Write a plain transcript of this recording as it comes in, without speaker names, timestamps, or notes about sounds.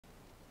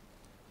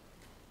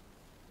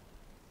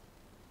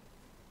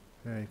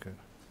Very good.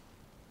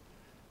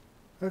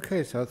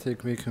 Okay, so I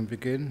think we can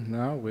begin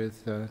now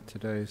with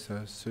today's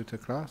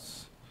Sutta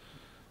class.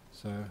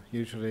 So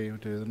usually we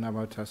do the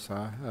Namo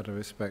Tassa out of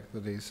respect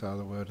that these are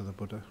the word of the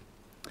Buddha.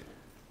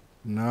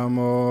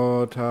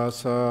 Namo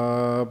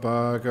Tassa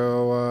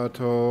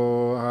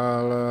Bhagavato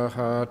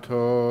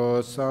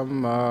Arahato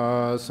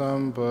Samma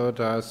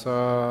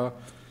Sambuddhassa.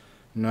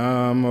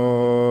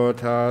 Namo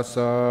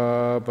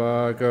Tassa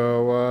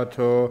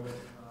Bhagavato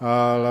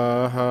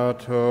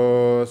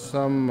Arahato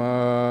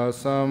Samma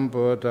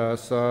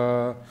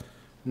Sambuddhassa.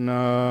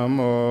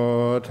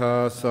 Namo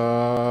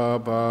Tassa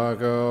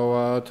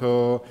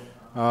Bhagavato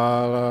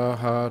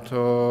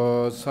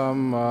Arahato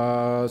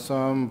Samma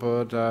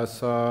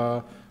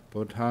Sambuddhassa.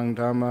 Buddhang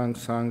Dhammang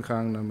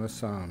Sanghang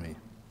Namasami.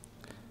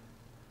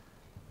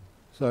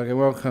 So again,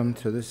 welcome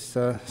to this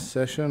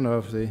session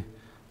of the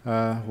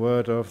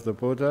Word of the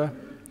Buddha.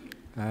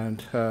 And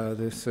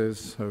this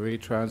is a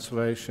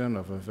retranslation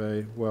of a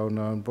very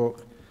well-known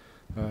book,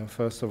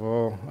 first of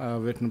all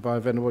written by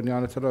Venerable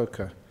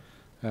Nyanatiloka,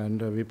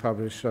 and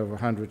republished over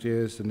 100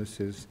 years, and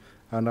this is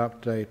an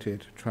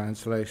updated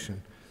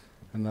translation.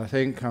 And I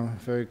think I'm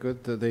very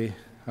good that the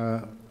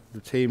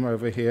team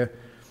over here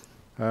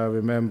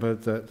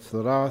remembered that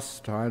the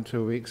last time,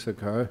 2 weeks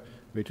ago,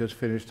 we just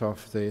finished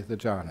off the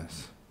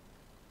jhanas.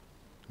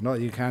 Not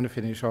that you can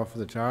finish off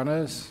the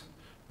jhanas,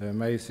 they're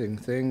amazing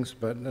things,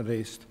 but at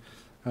least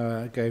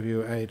gave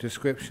you a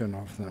description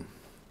of them.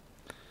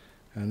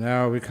 And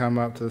now we come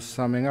up to the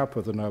summing up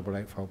of the Noble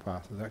Eightfold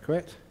Path. Is that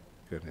correct?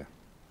 Good, yeah.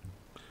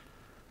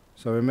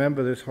 So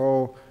remember this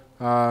whole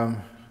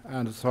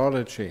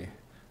anthology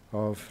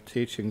of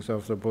teachings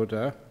of the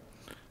Buddha.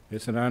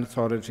 It's an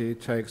anthology,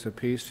 it takes a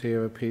piece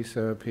here, a piece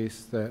there, a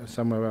piece there,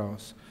 somewhere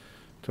else,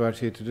 to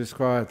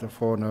describe the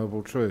Four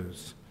Noble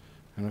Truths.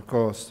 And of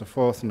course, the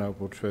fourth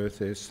Noble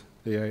Truth is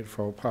the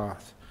Eightfold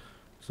Path.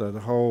 So the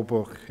whole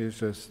book is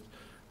just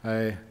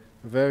a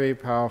very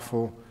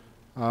powerful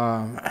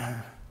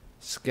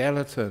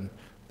skeleton,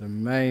 the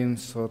main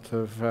sort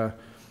of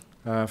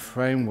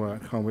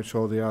framework on which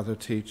all the other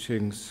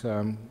teachings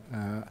are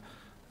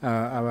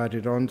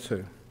added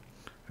onto.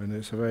 And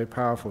it's very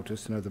powerful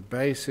just to know the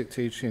basic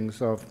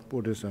teachings of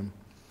Buddhism,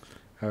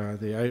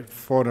 the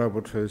Four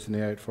Noble Truths and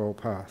the Eightfold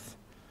Path.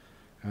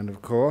 And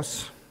of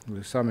course,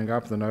 we're summing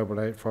up the Noble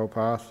Eightfold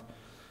Path.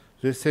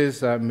 This is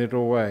that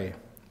middle way,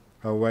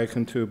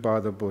 awakened to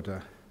by the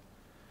Buddha,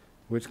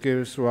 which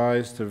gives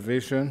rise to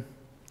vision,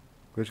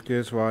 which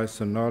gives rise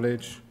to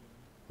knowledge,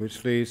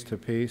 which leads to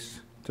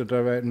peace, to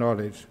direct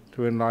knowledge,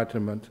 to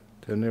enlightenment,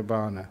 to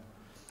nibbana.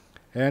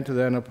 Enter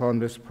then upon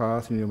this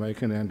path and you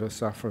make an end of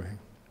suffering.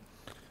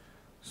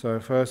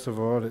 So first of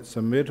all, it's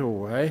a middle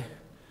way,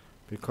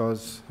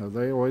 because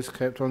they always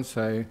kept on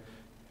saying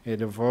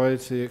it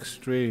avoids the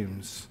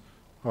extremes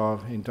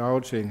of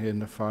indulging in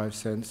the five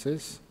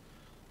senses,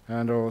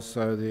 and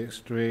also the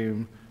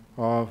extreme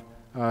of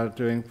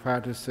doing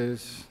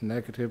practices,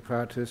 negative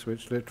practice,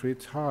 which literally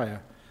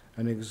tire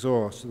and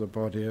exhaust the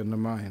body and the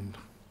mind.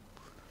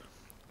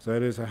 So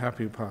it is a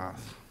happy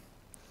path.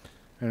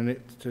 And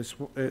it's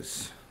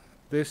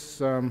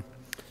this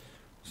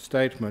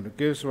statement, it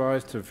gives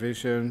rise to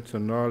vision, to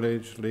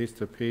knowledge, leads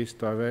to peace,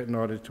 direct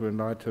knowledge, to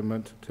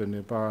enlightenment, to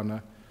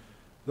nibbana.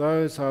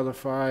 Those are the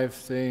five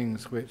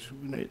things which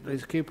they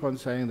keep on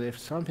saying that if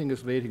something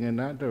is leading in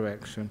that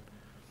direction,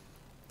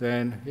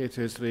 then it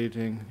is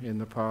leading in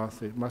the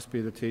path. It must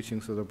be the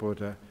teachings of the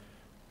Buddha.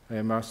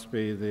 It must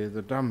be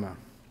the Dhamma.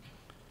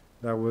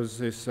 That was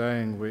this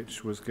saying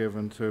which was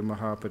given to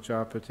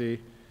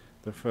Mahapajapati,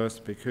 the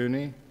first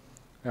bhikkhuni,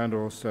 and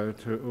also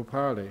to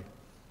Upali,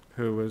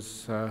 who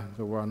was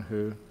the one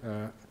who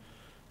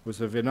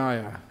was a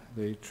Vinaya,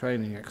 the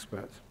training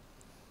expert.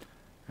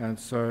 And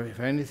so if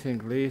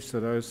anything leads to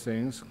those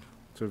things,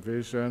 to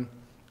vision,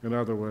 in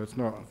other words,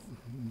 not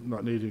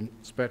needing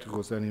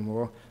spectacles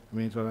anymore, I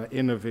mean to that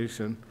inner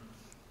vision,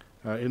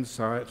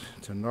 insight,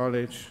 to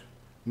knowledge,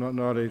 not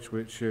knowledge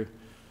which you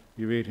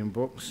read in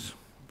books,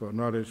 but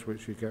knowledge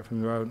which you get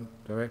from your own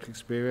direct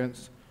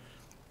experience,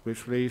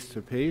 which leads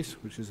to peace,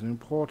 which is an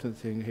important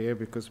thing here,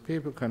 because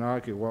people can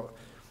argue what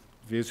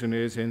vision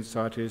is,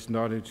 insight is,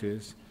 knowledge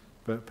is,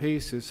 but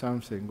peace is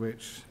something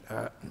which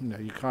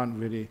you can't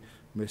really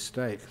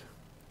mistake.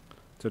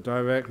 To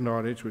direct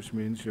knowledge, which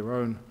means your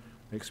own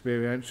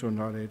experiential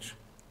knowledge,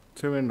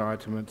 to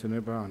enlightenment, to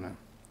nibbana.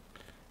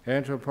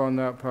 Enter upon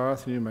that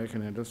path and you make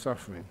an end of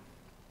suffering.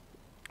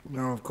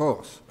 Now, of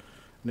course,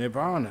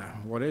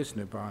 nibbana, what is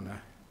nibbana?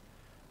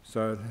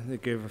 So they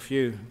give a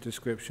few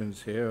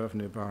descriptions here of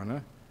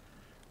nibbana.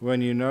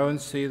 When you know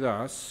and see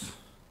thus,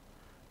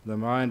 the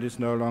mind is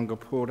no longer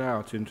pulled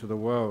out into the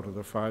world of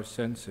the five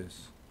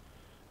senses.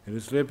 It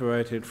is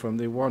liberated from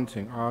the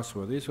wanting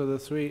asava. These are the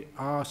three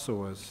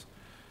asawas.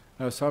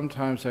 Now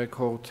sometimes they're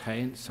called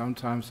taints,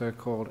 sometimes they're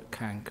called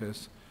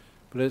cankers,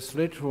 but its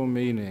literal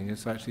meaning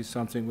is actually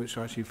something which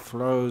actually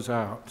flows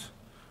out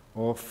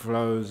or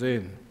flows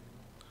in.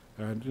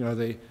 And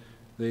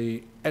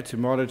the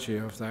etymology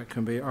of that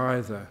can be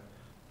either,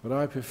 but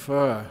I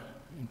prefer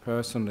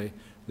personally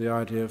the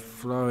idea of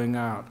flowing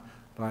out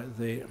like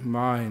the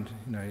mind,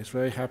 is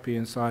very happy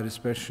inside,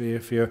 especially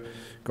if you've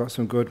got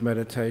some good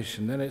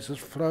meditation. Then it just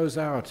flows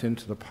out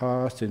into the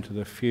past, into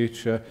the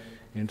future,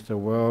 into the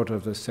world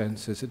of the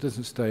senses. It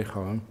doesn't stay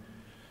home.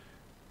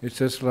 It's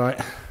just like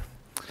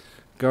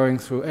going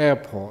through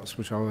airports,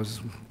 which I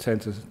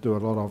tend to do a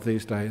lot of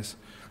these days.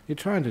 You're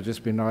trying to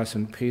just be nice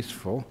and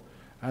peaceful,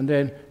 and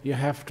then you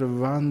have to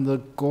run the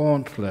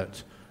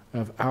gauntlet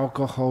of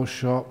alcohol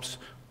shops,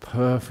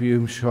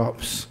 perfume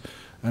shops,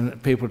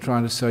 and people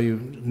trying to sell you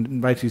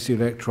latest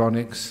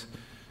electronics,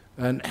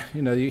 and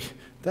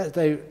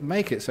they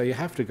make it so you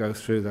have to go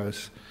through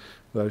those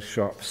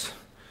shops,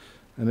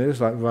 and it was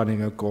like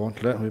running a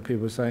gauntlet with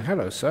people saying,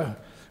 "Hello, sir,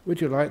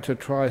 would you like to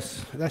try?"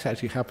 That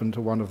actually happened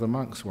to one of the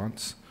monks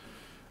once.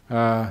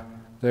 They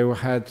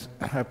had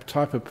a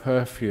type of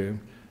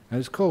perfume, and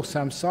it's called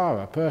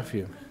samsara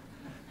perfume,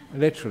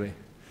 literally.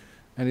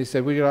 And he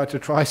said, "Would you like to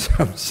try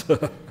some,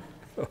 sir?"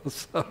 Or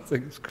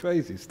something. It's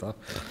crazy stuff.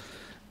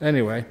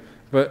 Anyway,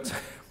 but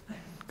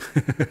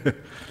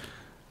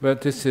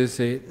this is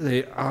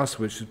the us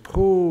which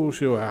pulls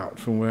you out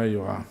from where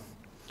you are.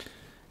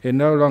 It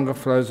no longer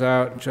flows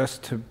out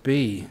just to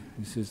be.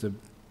 This is the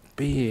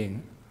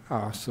being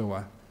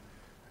asava.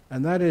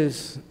 And that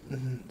is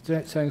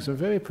saying some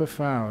very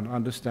profound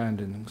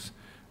understandings,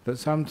 that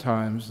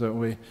sometimes that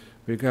we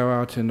go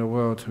out in the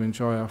world to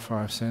enjoy our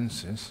five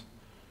senses,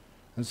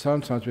 and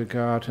sometimes we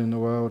go out in the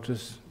world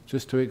just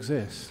to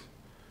exist.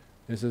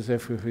 It's as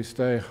if we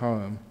stay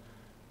home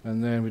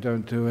and then we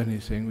don't do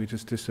anything, we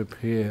just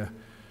disappear,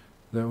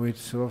 that we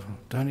sort of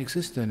don't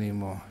exist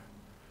anymore.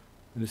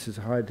 And this is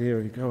the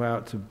idea, you go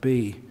out to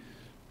be,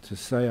 to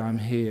say I'm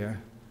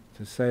here,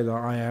 to say that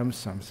I am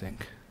something.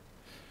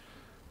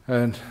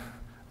 And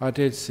I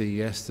did see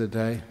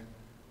yesterday,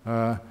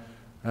 it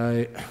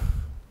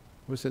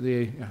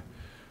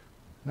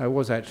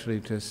was actually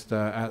just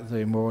at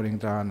the morning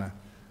dana.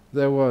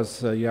 There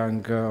was a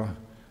young girl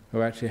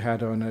who actually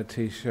had on her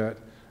t-shirt,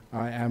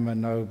 "I am a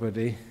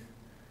nobody."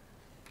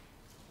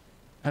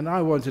 And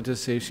I wanted to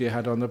see if she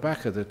had on the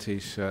back of the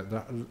t-shirt,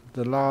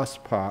 the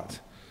last part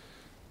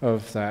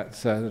of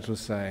that little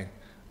saying,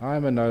 "I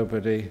am a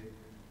nobody,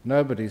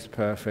 nobody's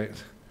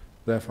perfect,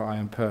 therefore I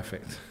am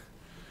perfect."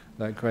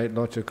 That great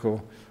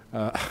logical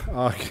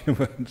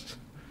argument.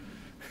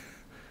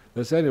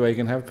 That's the only way you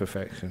can have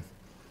perfection,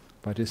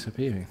 by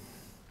disappearing.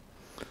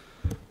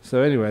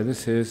 So anyway,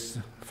 this is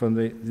from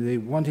the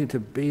wanting to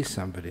be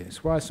somebody.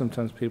 It's why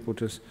sometimes people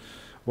just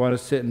want to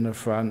sit in the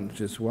front,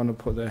 just want to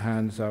put their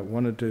hands up,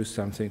 want to do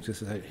something, just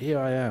to say, "Here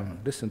I am,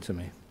 listen to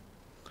me."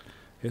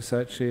 It's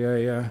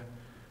actually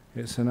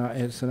it's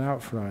an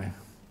outflowing,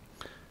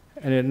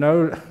 and it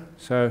no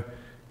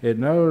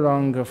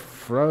longer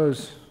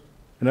flows,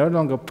 no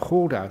longer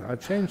pulled out. I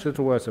changed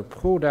the words, so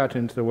pulled out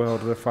into the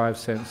world of the five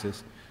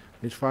senses.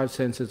 These five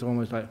senses are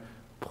almost like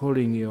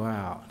pulling you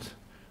out.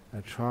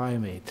 Now try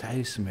me,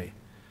 taste me.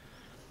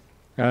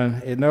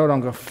 And it no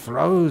longer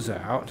flows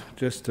out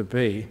just to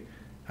be,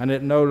 and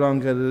it no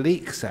longer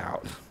leaks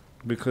out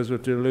because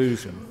of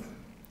delusion.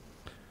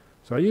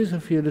 So I use a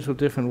few little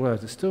different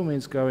words. It still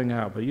means going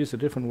out, but I use a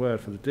different word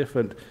for the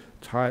different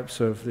types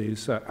of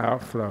these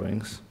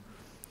outflowings,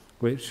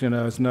 which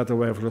is another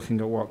way of looking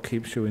at what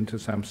keeps you into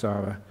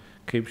samsara,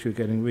 keeps you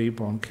getting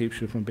reborn,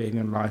 keeps you from being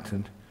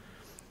enlightened.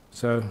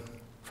 So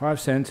five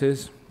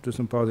senses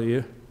doesn't bother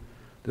you,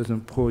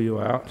 doesn't pull you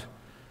out.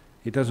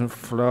 It doesn't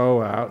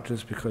flow out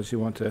just because you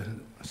want to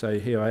say,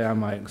 "Here I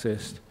am, I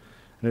exist."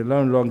 And it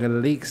no longer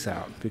leaks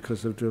out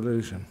because of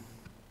delusion.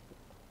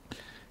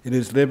 It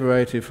is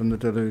liberated from the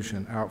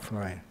delusion,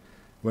 outflowing.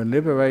 When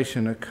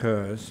liberation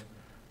occurs,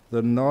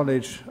 the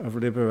knowledge of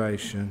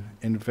liberation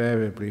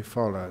invariably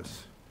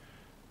follows.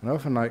 And I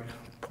often like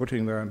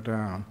putting that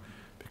down,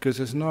 because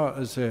it's not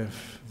as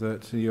if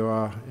that you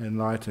are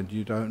enlightened,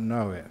 you don't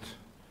know it.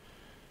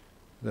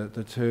 That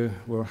the two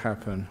will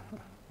happen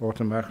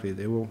automatically.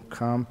 They will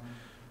come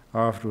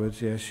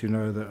afterwards. Yes, you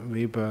know that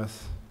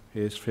rebirth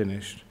is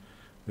finished.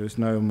 There's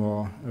no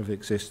more of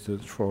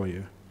existence for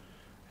you.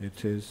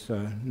 It is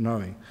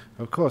knowing.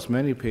 Of course,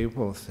 many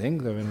people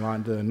think they're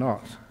enlightened, they're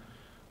not.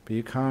 But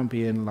you can't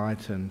be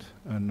enlightened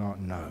and not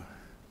know.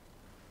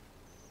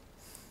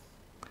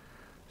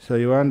 So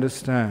you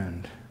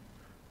understand,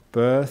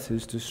 birth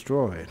is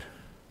destroyed.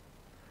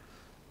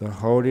 The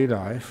holy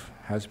life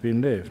has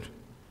been lived.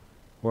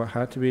 What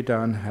had to be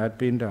done had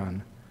been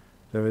done.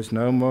 There is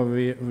no more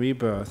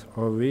rebirth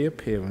or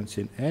reappearance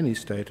in any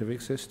state of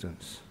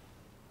existence.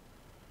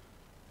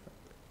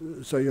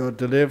 So your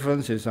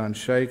deliverance is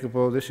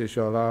unshakable. This is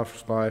your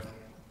last life.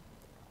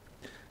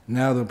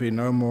 Now there'll be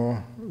no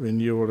more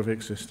renewal of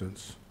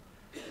existence.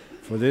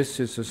 For this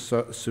is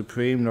the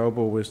supreme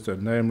noble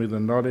wisdom, namely the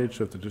knowledge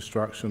of the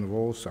destruction of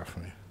all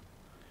suffering.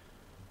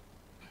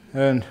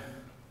 And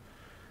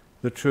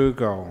the true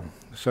goal.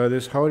 So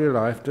this holy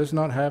life does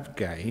not have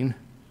gain,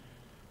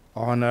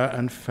 honor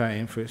and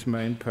fame for its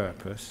main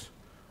purpose,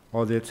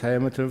 or the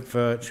attainment of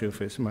virtue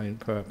for its main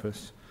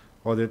purpose,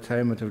 or the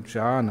attainment of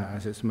jhana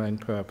as its main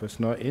purpose,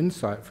 nor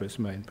insight for its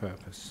main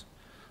purpose.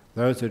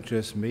 Those are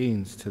just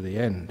means to the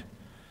end.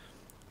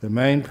 The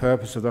main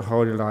purpose of the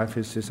holy life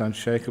is this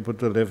unshakable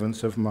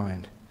deliverance of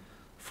mind,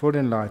 full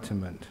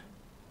enlightenment.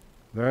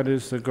 That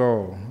is the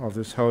goal of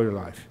this holy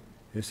life,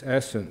 its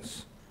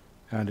essence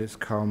and its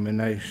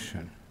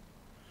culmination.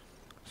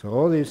 So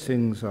all these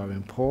things are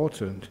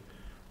important.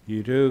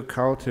 You do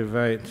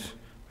cultivate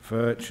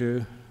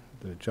virtue,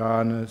 the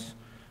jhanas,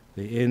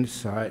 the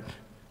insight,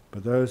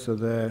 but those are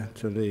there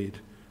to lead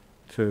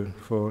to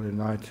full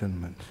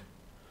enlightenment.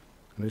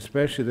 And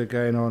especially the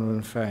gain, honor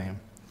and fame.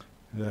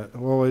 I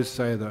always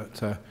say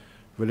that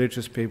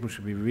religious people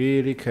should be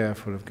really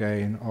careful of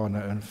gain, honor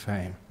and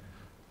fame.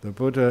 The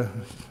Buddha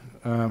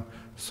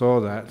saw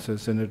that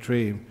as in a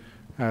dream,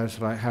 as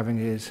like having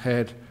his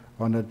head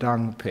on a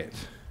dung pit,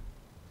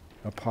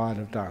 a pile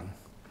of dung.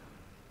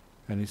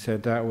 And he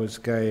said that was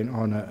gain,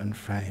 honor and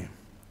fame.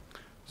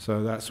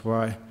 So that's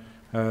why,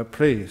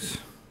 please,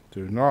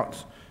 do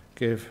not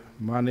give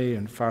money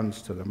and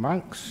funds to the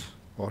monks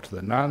or to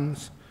the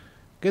nuns.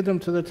 Give them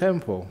to the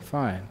temple,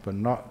 fine, but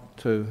not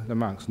to the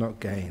monks, not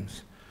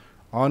gains.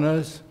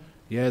 Honors,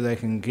 yeah, they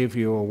can give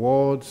you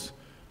awards,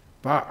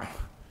 but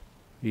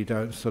you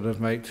don't sort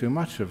of make too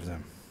much of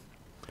them.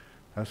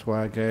 That's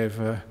why I gave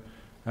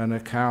an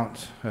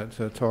account at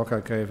a talk I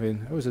gave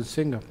it was in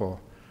Singapore,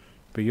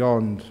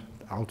 Beyond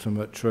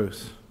Ultimate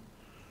Truth.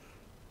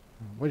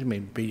 What do you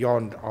mean,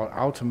 beyond?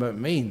 Ultimate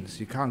means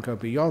you can't go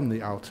beyond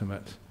the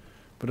ultimate.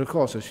 But of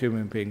course, as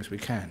human beings, we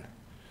can.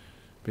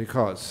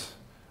 Because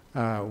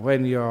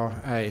when you're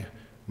a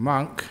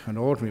monk, an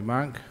ordinary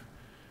monk,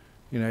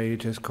 you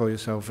just call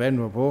yourself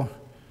venerable,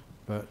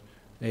 but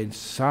in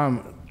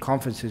some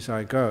conferences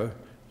I go,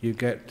 you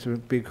get to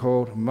be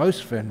called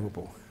most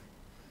venerable.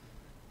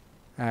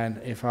 And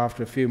if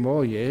after a few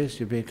more years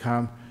you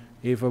become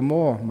even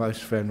more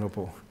most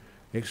venerable,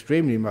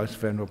 extremely most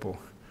venerable,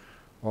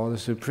 or the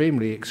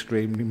supremely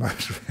extremely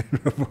most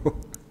venerable,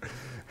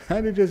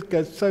 and it just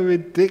gets so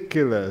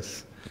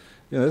ridiculous.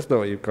 That's not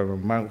what you've got a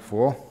monk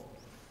for.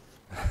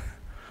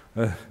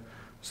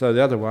 So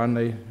the other one,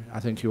 I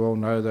think you all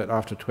know that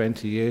after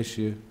 20 years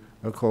you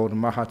are called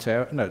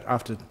Mahatera. No,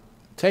 after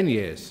 10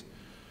 years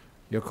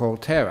you're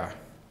called Tera.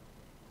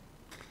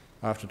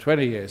 After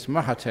 20 years,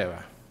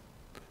 Mahatera.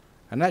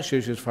 And that's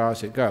usually as far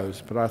as it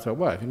goes. But I thought,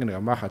 well, if you're going to go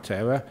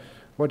Mahatera,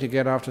 what do you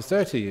get after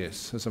 30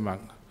 years as a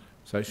monk?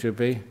 So it should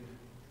be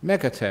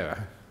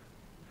Megatera.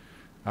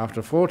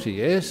 After 40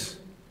 years,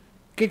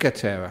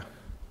 Gigatera.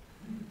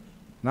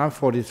 Now I'm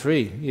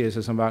 43 years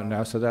as a monk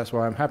now, so that's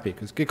why I'm happy,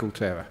 because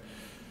Giggletera.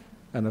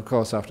 And of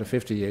course, after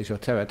 50 years, you're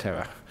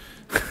Terra.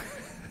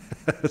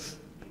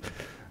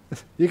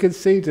 You can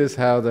see just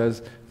how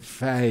there's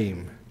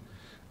fame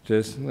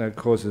just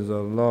causes a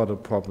lot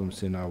of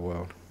problems in our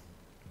world.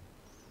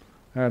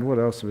 And what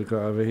else have we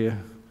got over here?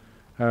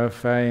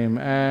 Fame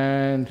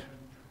and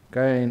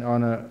gain,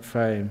 honor,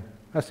 fame.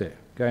 That's it.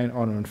 Gain,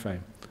 honor, and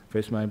fame for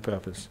its main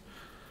purpose.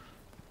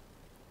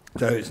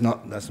 So that's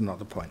not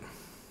the point.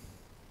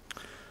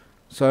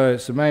 So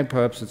it's the main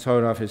purpose of the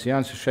holy life is the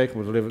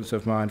unshakable deliverance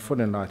of mind, full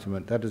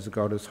enlightenment. That is the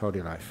goal of this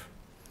holy life.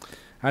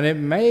 And it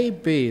may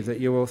be that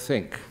you will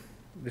think,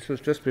 this was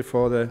just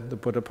before the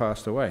Buddha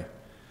passed away,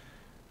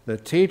 the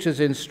teacher's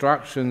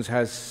instructions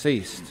has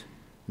ceased.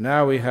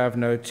 Now we have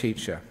no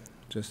teacher.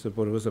 Just the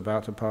Buddha was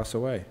about to pass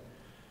away.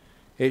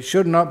 It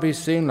should not be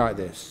seen like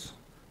this.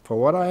 For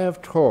what I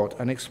have taught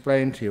and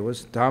explained to you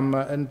was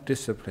Dhamma and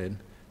discipline.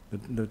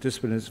 The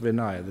discipline is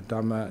Vinaya, the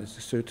Dhamma is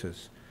the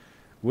suttas.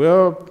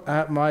 Will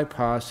at my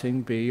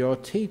passing be your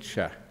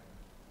teacher?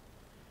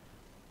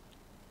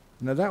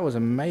 Now that was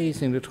an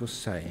amazing little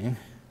saying,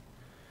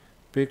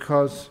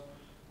 because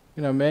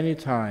many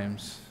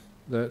times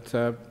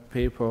that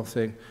people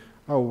think,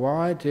 oh,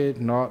 why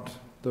did not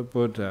the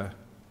Buddha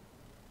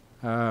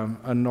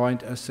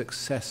anoint a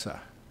successor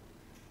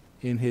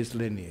in his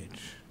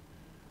lineage?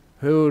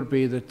 Who would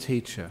be the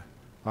teacher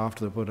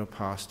after the Buddha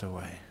passed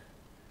away?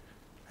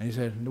 And he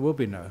said, there will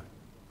be no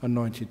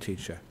anointed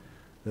teacher.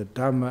 The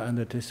Dhamma and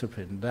the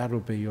discipline, that will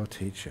be your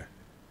teacher.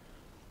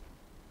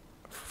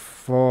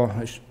 For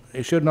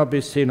it should not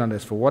be seen on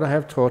this. For what I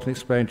have taught and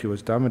explained to you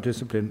as Dhamma and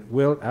discipline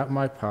will, at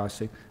my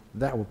passing,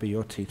 that will be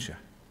your teacher.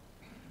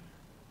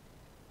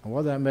 And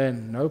what that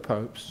meant, no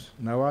popes,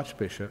 no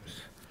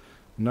archbishops,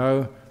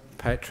 no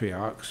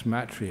patriarchs,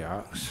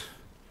 matriarchs.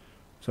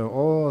 So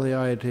all the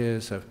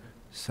ideas of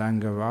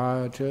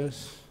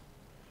Sangharajas,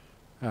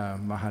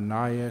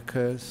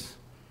 Mahanayakas,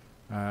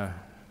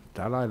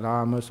 Dalai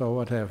Lamas or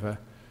whatever,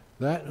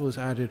 that was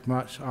added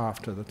much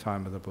after the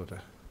time of the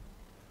Buddha.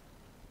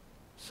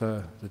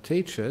 So the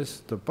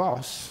teachers, the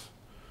boss,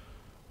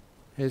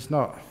 is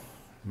not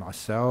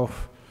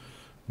myself,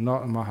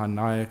 not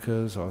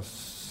Mahanayakas or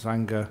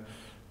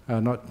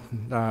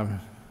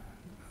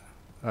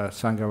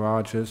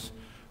Sangharajas.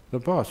 The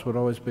boss would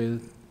always be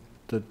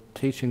the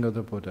teaching of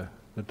the Buddha,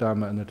 the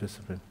Dhamma and the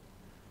discipline.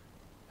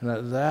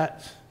 And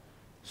that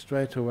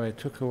straight away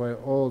took away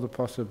all the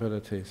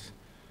possibilities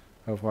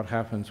of what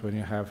happens when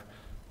you have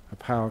a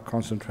power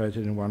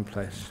concentrated in one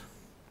place.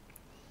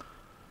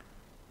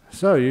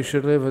 So you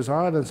should live as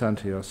islands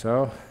unto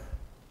yourself,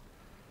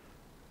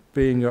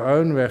 being your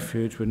own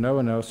refuge when no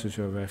one else is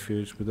your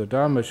refuge, with the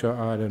Dhamma as your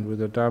island, with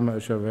the Dhamma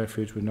as your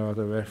refuge, with no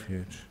other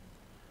refuge.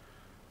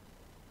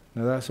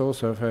 Now that's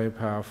also a very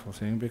powerful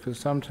thing, because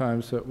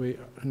sometimes that we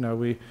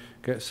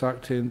get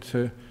sucked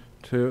into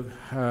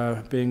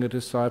being a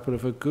disciple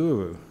of a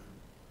guru.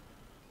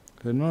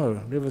 So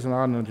no, live as an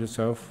island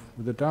yourself,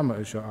 with the Dhamma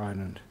as your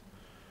island,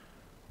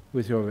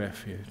 with your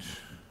refuge.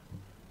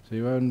 So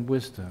your own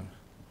wisdom,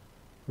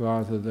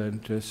 rather than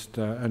just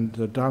and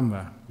the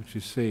Dhamma, which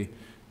you see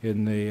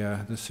in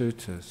the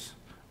suttas,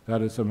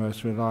 that is the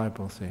most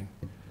reliable thing.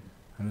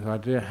 And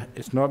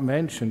it's not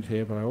mentioned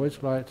here, but I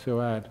always like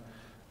to add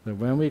that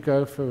when we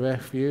go for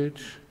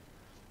refuge,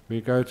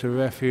 we go to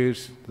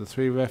refuge, the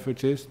three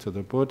refuges, to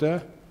the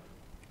Buddha,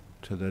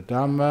 to the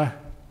Dhamma,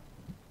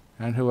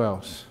 and who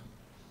else?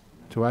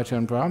 To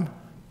Ajahn Brahm?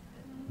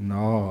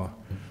 No.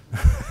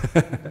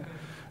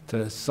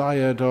 To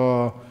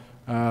Sayadaw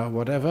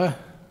whatever?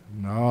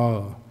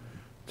 No.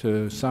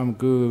 To some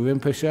Guru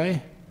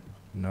Rinpoche?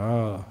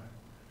 No.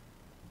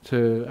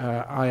 To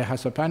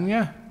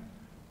Ayahasapanya?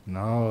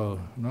 No.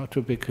 Not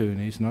to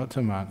bhikkhunis, not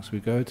to monks. We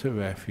go to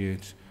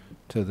refuge,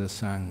 to the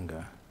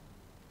Sangha.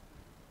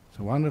 It's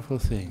a wonderful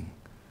thing,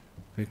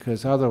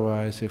 because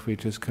otherwise if we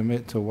just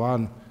commit to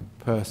one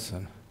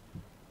person,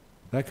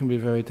 that can be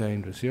very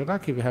dangerous. You're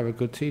lucky if you have a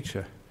good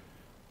teacher,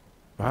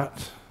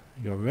 but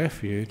your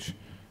refuge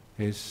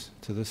is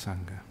to the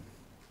Sangha.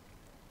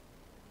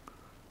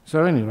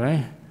 So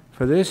anyway,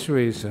 for these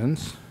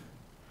reasons,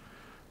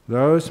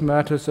 those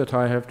matters that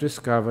I have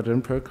discovered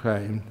and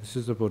proclaimed, this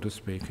is the Buddha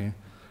speaking,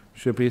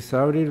 should be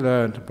thoroughly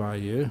learned by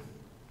you.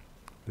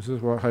 This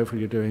is what hopefully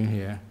you're doing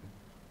here.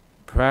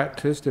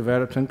 Practiced,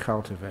 developed and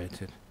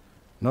cultivated.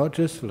 Not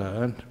just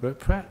learned, but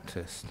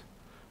practiced,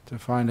 to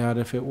find out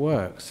if it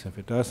works. If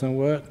it doesn't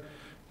work,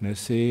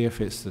 see if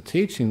it's the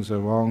teachings are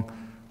wrong,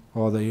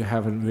 or that you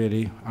haven't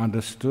really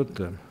understood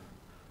them.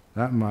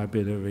 That might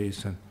be the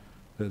reason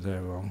that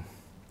they're wrong.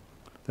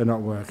 They're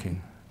not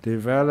working.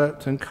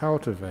 Developed and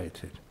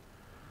cultivated,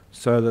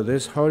 so that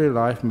this holy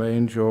life may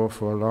endure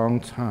for a long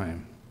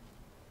time.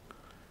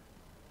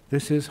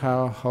 This is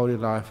how holy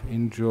life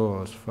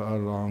endures for a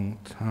long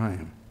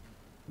time.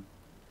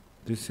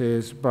 This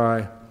is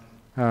by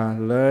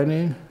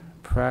learning,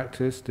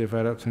 practiced,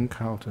 developed and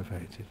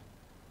cultivated.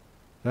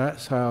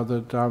 That's how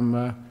the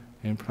Dhamma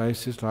in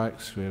places like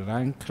Sri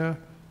Lanka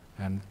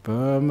and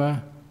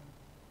Burma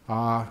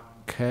are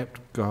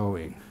kept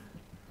going.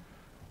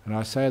 And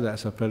I say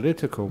that's a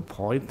political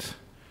point,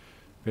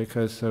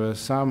 because there are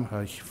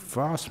a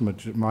vast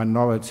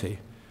minority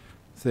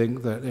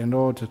think that in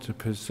order to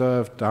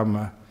preserve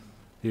Dhamma,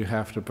 you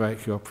have to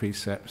break your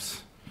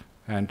precepts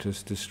and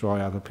just destroy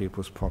other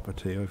people's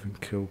property or even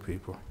kill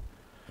people.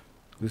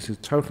 This is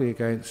totally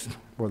against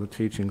what the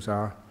teachings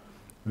are.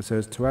 It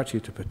says to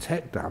actually to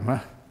protect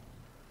Dhamma,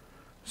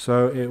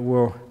 so it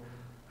will,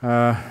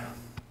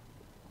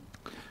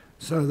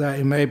 so that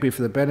it may be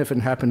for the benefit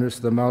and happiness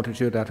of the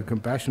multitude, out of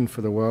compassion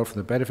for the world, for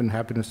the benefit and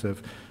happiness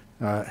of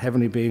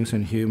heavenly beings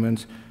and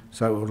humans,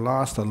 so it will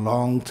last a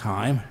long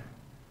time.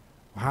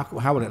 How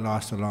will it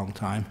last a long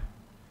time?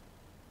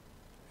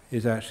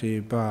 Is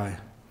actually by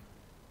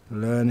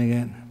learning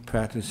it,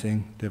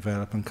 practicing,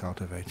 developing,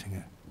 cultivating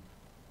it.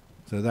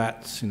 So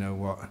that's,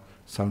 what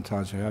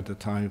sometimes we had the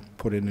time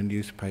put in the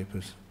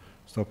newspapers,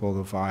 stop all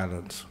the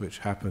violence which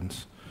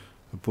happens.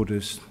 The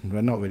Buddhists,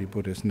 well, not really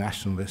Buddhists,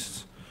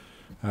 nationalists,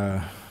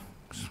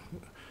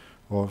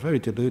 or very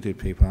deluded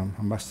people,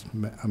 I must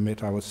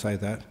admit I would say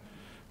that,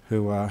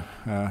 who are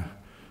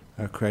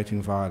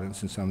creating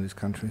violence in some of these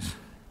countries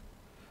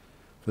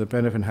for the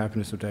benefit and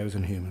happiness of devas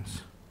and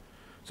humans.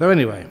 So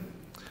anyway,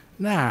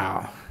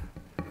 now,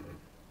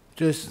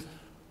 you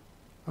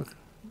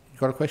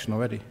got a question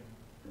already?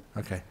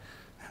 Okay.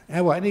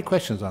 Any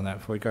questions on that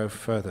before we go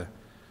further?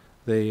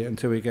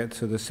 Until we get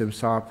to the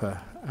Simsapa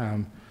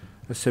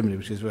simile,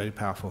 which is really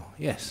powerful.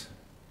 Yes?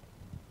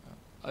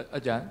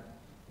 Ajahn,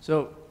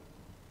 so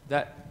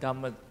that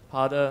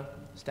Dhammapada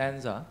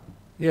stanza,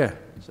 yeah.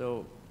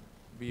 So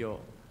be your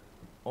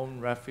own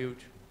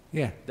refuge,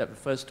 yeah. That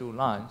first two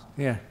lines,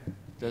 yeah.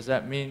 Does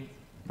that mean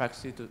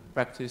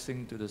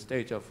practicing to the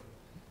stage of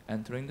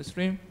entering the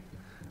stream?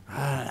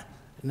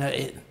 No,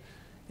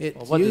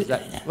 what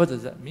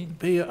does that mean?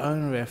 Be your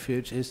own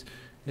refuge is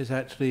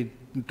actually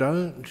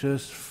don't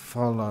just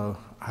follow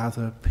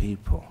other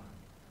people.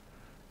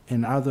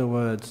 In other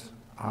words,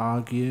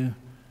 argue,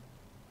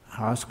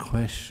 ask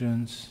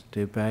questions,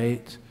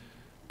 debate,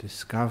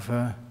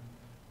 discover.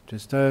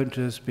 Don't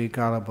just be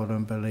gullible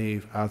and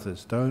believe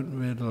others. Don't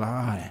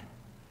rely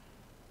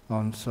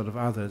on sort of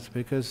others,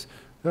 because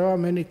there are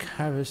many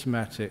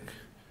charismatic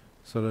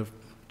sort of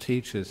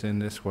teachers in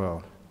this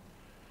world.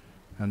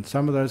 And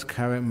some of those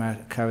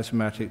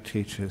charismatic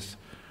teachers,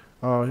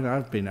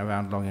 I've been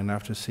around long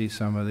enough to see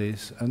some of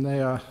these, and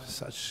they are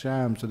such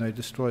shams, and they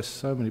destroy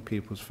so many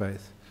people's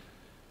faith.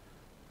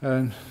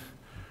 And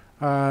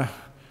I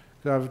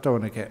don't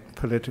want to get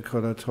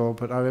political at all,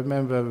 but I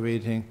remember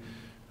reading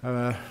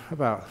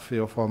about 3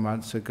 or 4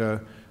 months ago,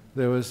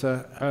 there was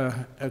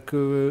a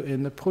guru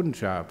in the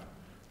Punjab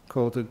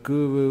called the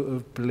Guru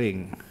of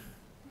Bling.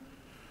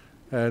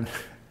 And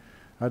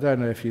I don't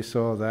know if you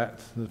saw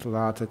that little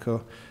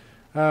article.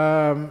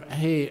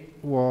 He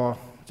wore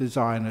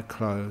designer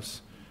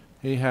clothes.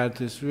 He had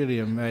this really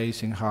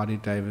amazing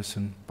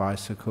Harley-Davidson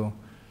bicycle,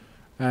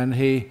 and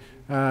he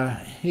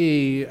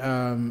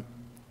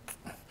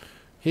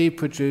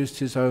produced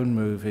his own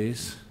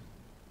movies,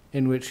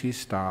 in which he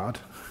starred,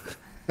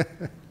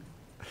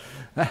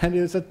 and he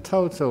was a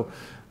total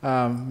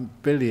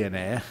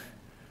billionaire.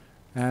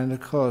 And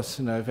of course,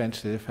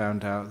 eventually they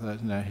found out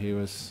that he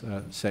was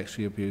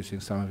sexually abusing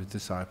some of his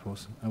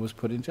disciples and was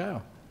put in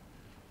jail.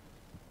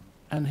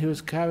 And he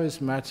was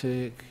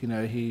charismatic,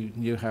 he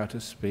knew how to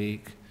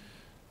speak,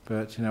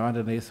 but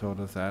underneath all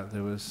of that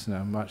there was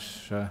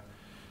much.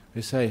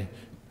 They say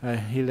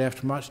he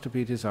left much to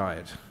be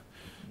desired.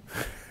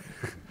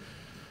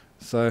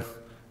 So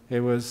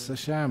it was a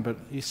sham. But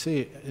you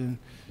see,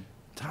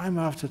 time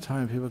after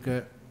time, people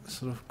get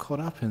sort of caught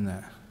up in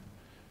that.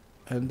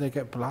 And they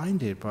get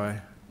blinded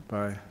by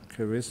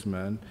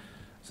charisma. And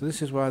so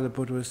this is why the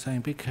Buddha was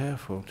saying, be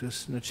careful,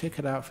 just check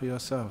it out for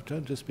yourself.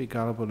 Don't just be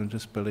gullible and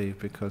just believe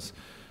because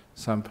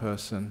some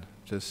person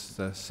just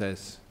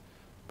says,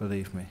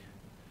 believe me.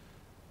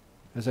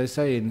 As they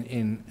say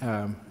in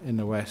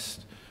the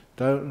West,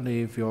 don't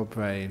leave your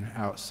brain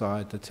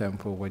outside the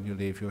temple when you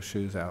leave your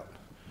shoes out.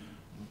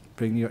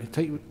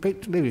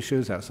 Leave your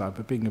shoes outside,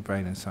 but bring your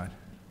brain inside.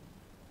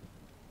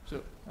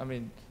 So,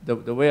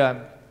 the way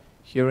I'm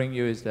hearing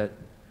you is that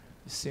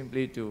it's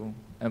simply to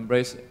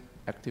embrace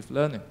active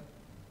learning.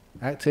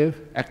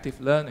 Active?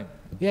 Active learning.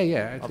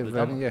 Yeah, active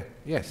learning,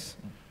 yes.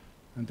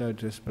 And don't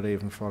just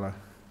believe and follow.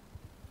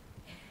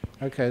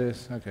 Okay.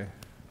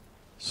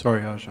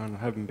 Sorry, Ajahn, I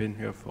haven't been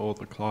here for all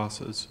the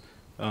classes.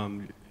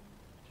 You're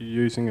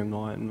using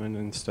enlightenment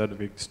instead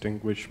of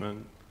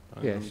extinguishment.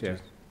 Yes.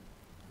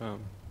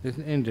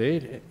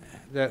 Indeed.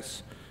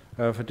 That's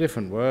for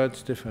different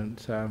words,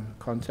 different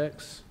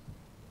contexts.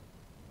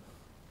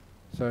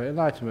 So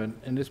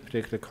enlightenment in this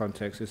particular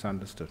context is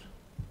understood.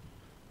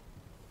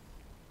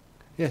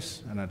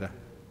 Yes, Ananda.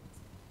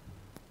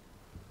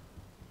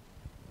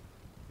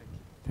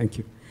 Thank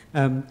you.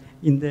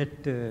 In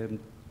that,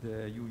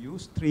 you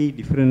use three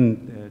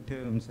different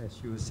terms, as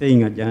you were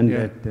saying, Ajahn,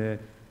 that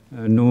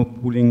no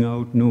pulling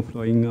out, no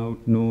flowing out,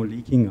 no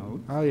leaking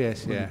out. Oh,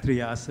 yes, The three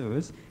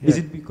asavas. Yeah. Is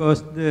it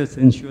because the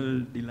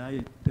sensual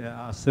delight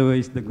asava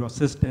is the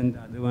grossest and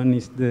the other one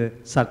is the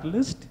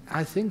subtlest?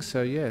 I think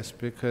so, yes,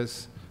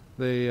 because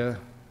the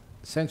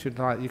sensual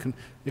delight, you can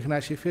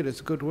actually feel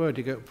it's a good word,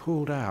 you get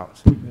pulled out.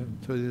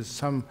 So there's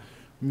some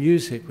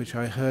music which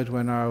I heard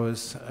when I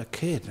was a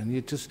kid, and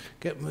you just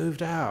get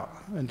moved out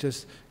and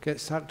just get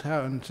sucked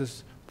out and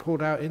just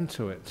pulled out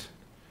into it.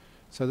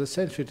 So the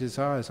sensual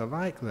desires are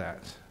like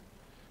that.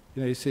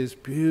 You see this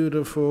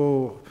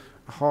beautiful,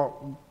 hot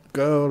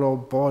girl or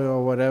boy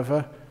or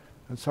whatever,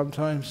 and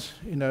sometimes,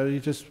 you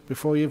just,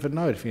 before you even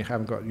know it, if you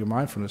haven't got your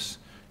mindfulness,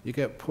 you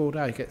get pulled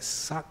out, you get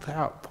sucked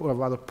out, or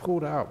rather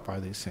pulled out by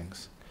these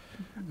things.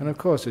 And of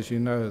course, as you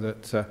know,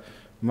 that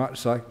much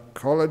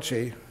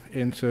psychology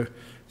into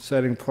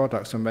selling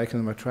products and making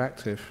them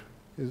attractive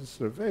is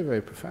very,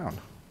 very profound.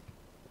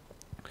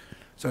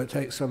 So it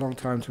takes a long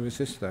time to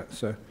resist that.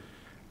 So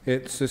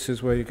this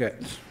is where you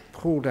get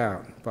pulled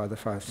out by the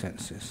five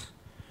senses.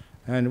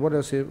 And what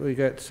else? We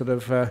get sort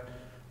of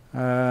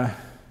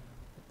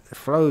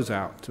flows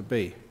out to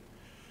be.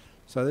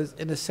 So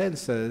in a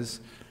sense,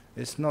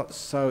 it's not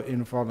so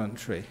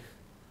involuntary.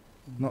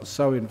 Not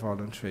so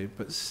involuntary,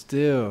 but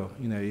still,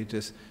 you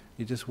just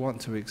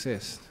want to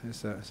exist.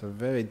 It's a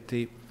very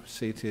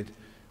deep-seated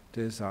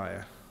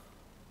desire.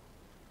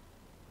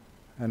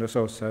 And it's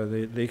also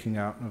the leaking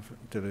out of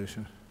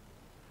delusion.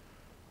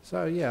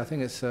 So I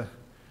think it's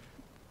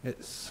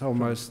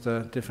almost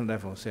different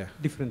levels,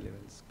 Different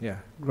levels. Yeah.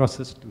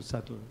 Grossest to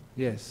subtle.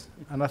 Yes,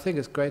 and I think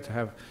it's great to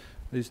have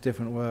these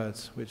different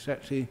words, which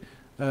actually,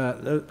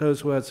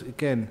 those words,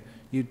 again,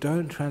 you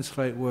don't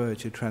translate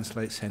words, you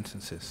translate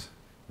sentences.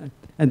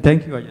 And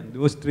thank you, Ajahn.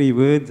 Those three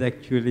words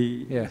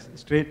actually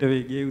straight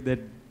away gave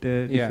that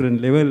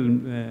different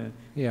level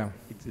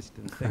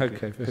existence.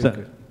 Thank you. Very Sorry.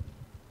 good.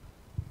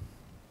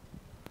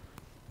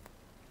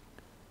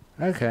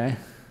 Okay.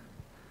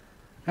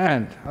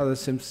 And other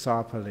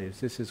Simsapa leaves.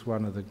 This is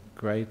one of the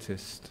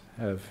greatest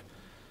of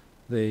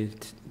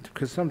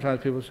because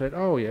sometimes people say,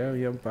 oh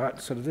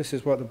but sort of this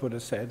is what the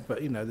Buddha said,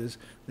 but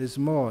there's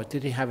more.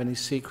 Did he have any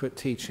secret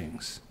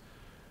teachings?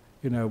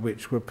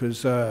 Which were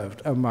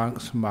preserved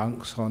amongst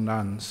monks or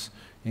nuns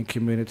in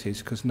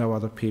communities because no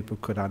other people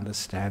could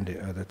understand it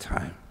at the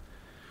time?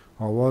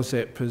 Or was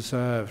it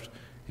preserved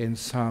in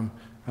some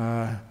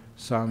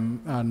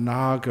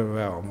Naga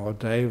realm or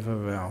Deva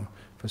realm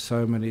for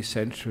so many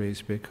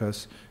centuries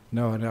because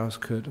no one else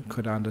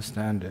could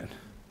understand it?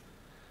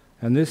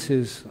 And this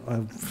is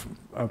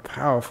a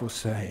powerful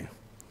saying.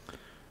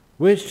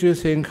 Which do you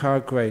think are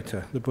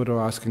greater? The Buddha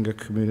asking a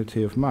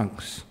community of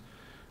monks.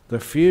 The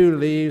few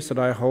leaves that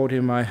I hold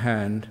in my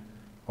hand,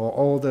 or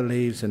all the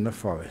leaves in the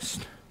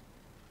forest?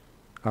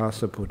 Asked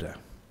the Buddha.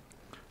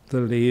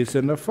 the leaves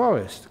in the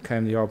forest,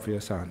 came the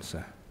obvious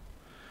answer.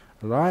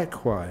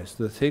 Likewise,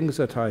 the things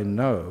that I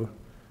know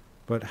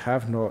but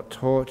have not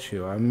taught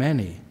you are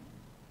many,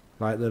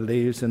 like the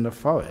leaves in the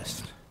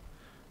forest,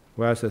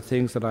 whereas the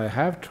things that I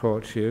have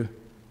taught you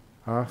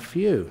are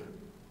few,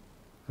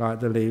 like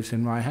the leaves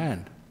in my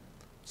hand.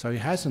 So he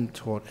hasn't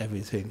taught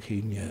everything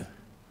he knew.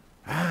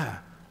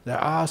 There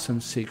are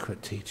some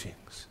secret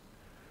teachings.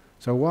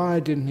 So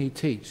why didn't he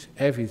teach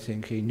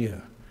everything he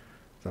knew?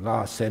 The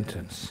last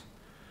sentence.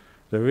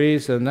 The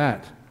reason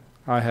that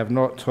I have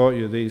not taught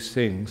you these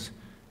things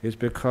is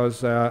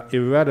because they are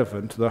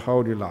irrelevant to the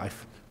holy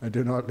life and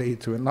do not lead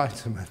to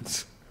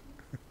enlightenment.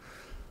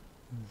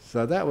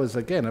 So that was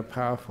again a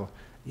powerful.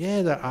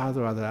 Yeah, there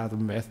are other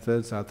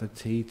methods, other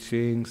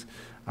teachings,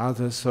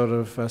 other sort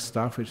of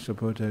stuff which the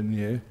Buddha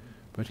knew,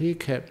 but he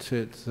kept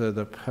it to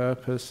the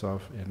purpose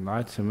of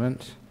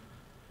enlightenment.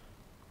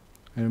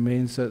 And it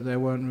means that they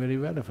weren't really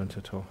relevant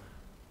at all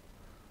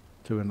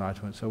to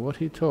enlightenment. So what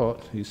he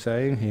taught, he's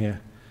saying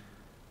here,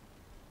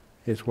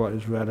 is what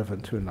is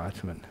relevant to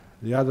enlightenment.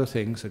 The other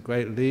things are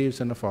great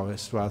leaves in the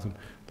forest rather than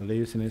the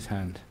leaves in his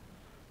hand.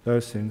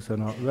 Those things are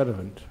not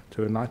relevant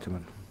to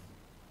enlightenment.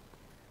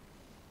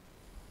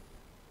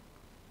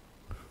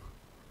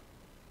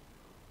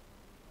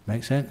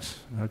 Make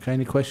sense? Okay,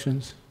 any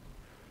questions?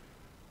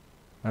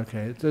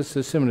 Okay, this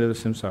is similar to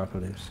the Samsara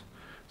beliefs.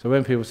 So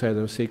when people say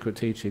there were secret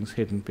teachings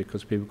hidden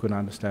because people couldn't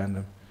understand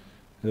them,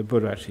 the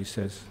Buddha actually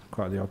says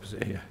quite the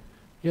opposite here.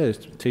 Yeah,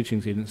 there's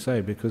teachings he didn't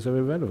say because they're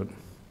irrelevant.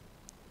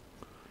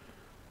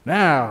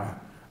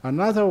 Now,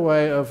 another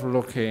way of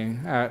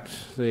looking at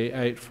the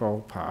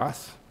Eightfold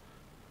Path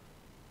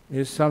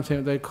is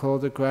something they call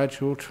the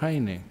gradual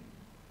training.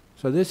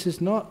 So this is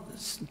not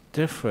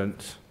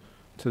different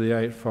to the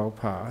Eightfold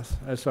Path,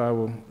 as I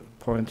will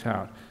point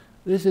out.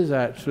 This is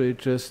actually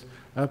just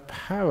a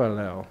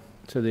parallel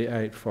to the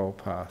Eightfold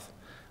Path,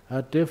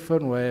 a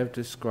different way of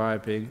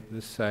describing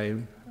the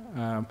same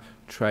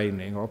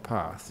training or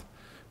path.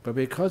 But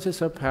because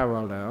it's a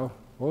parallel,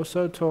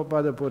 also taught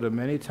by the Buddha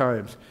many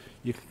times,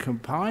 you can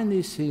combine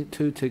these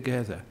two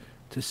together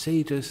to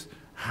see just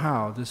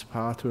how this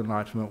path to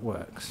enlightenment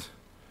works.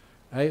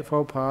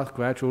 Eightfold Path,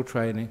 gradual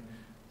training,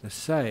 the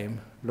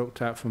same,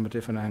 looked at from a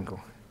different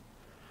angle.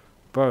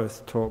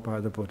 Both taught by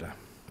the Buddha.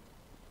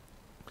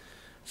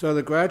 So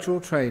the gradual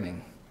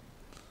training.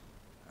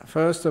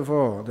 First of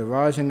all, the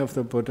rising of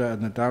the Buddha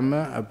and the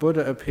Dhamma. A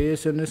Buddha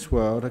appears in this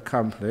world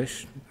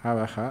accomplished,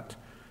 arahat,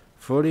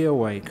 fully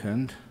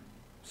awakened,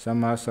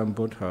 samma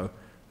sambuddho,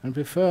 and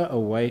prefer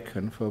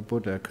awakened for a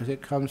Buddha because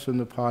it comes from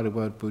the Pali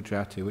word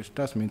bujjati, which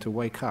does mean to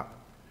wake up.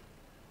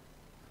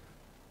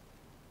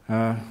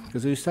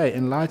 Because you say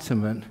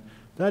enlightenment,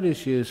 that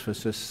is used for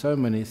just so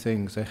many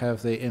things. They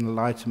have the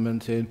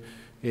enlightenment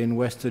in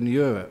Western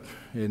Europe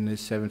in the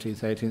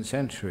 17th, 18th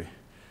century.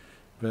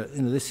 But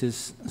this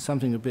is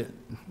something a bit,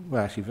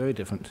 well, actually very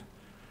different.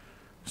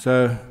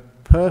 So,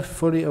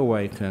 fully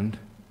awakened,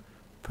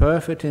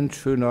 perfect in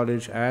true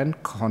knowledge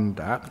and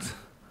conduct.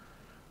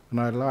 And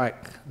I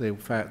like the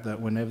fact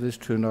that whenever there's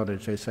true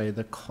knowledge, they say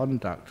the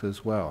conduct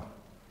as well.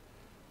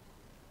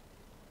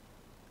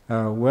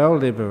 Well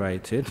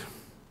liberated,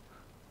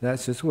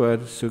 that's this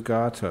word,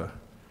 sugato.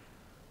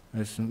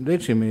 It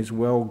literally means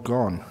well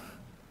gone.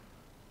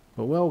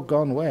 But well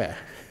gone where?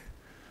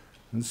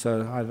 And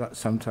so I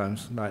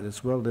sometimes like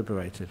this, well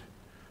liberated.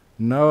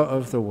 Knower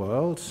of the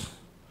worlds.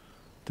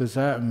 Does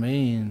that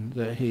mean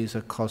that he's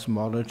a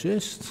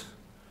cosmologist?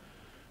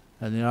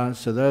 And the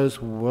answer to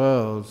those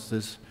worlds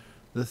is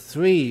the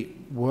three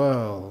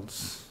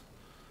worlds.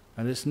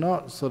 And it's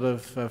not sort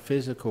of a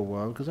physical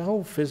world, because the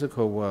whole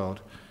physical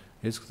world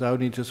is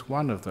only just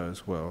one of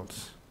those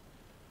worlds.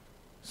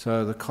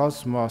 So the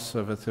cosmos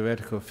of a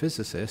theoretical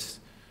physicist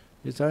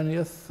is only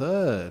a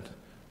third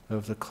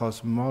of the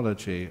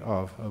cosmology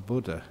of a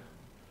Buddha.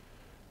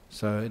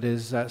 So it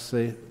is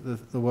actually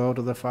the world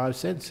of the five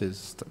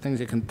senses,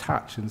 things you can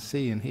touch and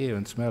see and hear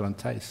and smell and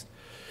taste.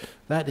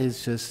 That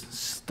is just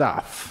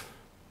stuff.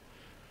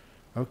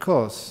 Of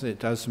course, it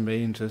does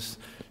mean just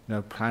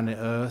planet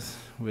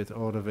Earth with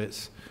all of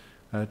its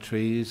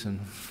trees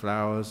and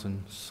flowers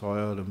and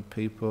soil and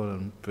people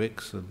and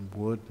bricks and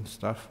wood and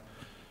stuff.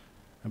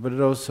 But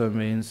it also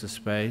means the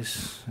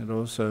space. It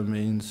also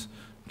means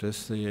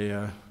just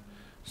the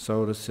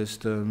solar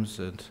systems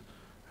and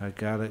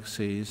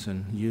galaxies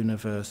and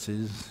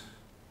universes.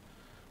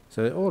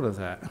 So all of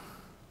that.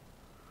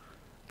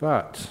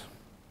 But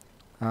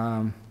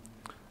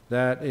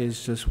that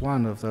is just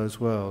one of those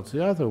worlds.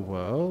 The other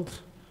world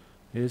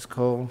is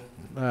called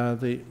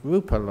the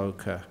Rupa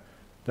Loka.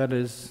 That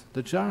is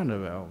the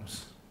jhana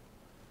realms.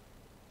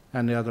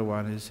 And the other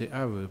one is the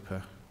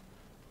Arupa,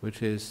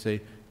 which is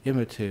the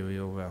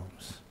immaterial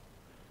realms.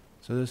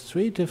 So there's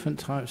three different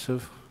types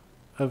of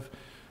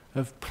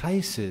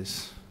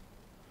places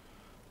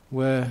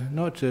where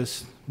not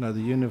just the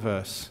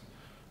universe,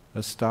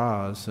 the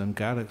stars and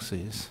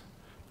galaxies.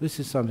 This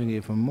is something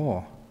even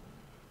more,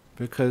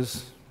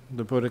 because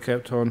the Buddha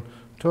kept on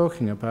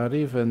talking about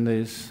even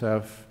these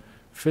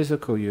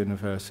physical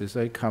universes.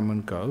 They come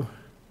and go,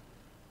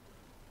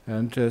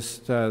 and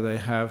just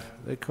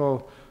they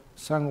call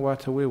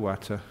Sangwata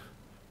Viwata.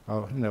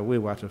 Oh,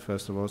 Viwata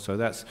first of all, so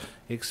that's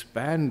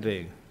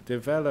expanding,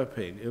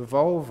 developing,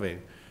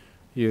 evolving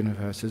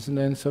universes, and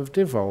then sort of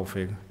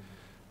devolving.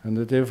 And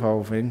the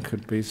devolving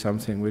could be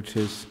something which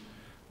is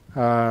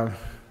the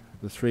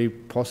three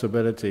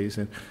possibilities.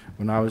 And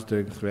when I was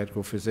doing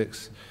theoretical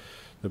physics,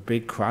 the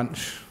big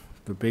crunch,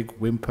 the big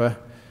whimper,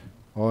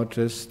 or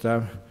just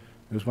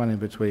there's one in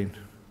between.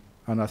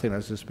 And I think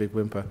that's just big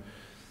whimper.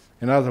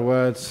 In other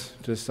words,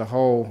 just the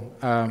whole,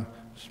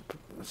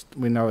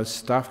 we know as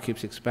stuff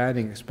keeps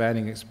expanding,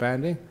 expanding,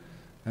 expanding,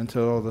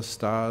 until all the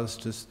stars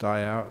just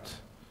die out,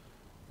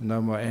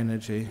 no more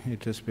energy.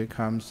 It just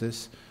becomes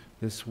this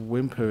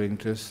whimpering,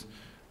 just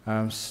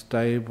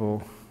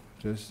stable,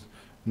 just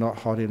not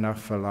hot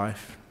enough for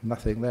life,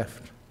 nothing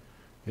left.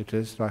 It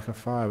is like a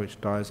fire which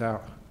dies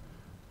out.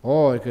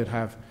 Or it could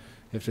have,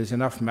 if there's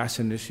enough mass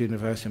in this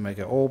universe, it may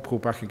get all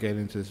pulled back again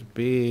into this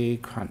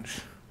big crunch.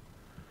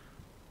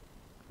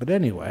 But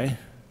anyway,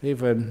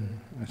 even,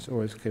 I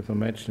always keep on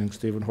mentioning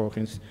Stephen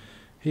Hawking,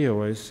 he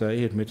always,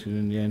 he admitted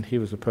in the end he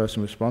was the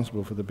person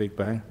responsible for the Big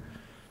Bang,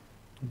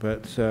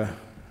 but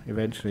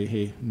eventually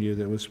he knew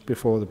that it was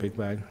before the Big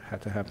Bang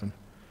had to happen.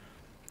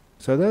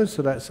 So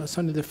that's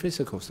only the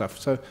physical stuff.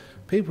 So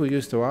people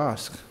used to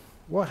ask,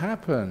 what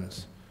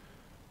happens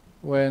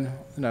when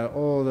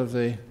all of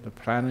the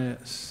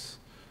planets,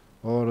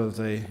 all of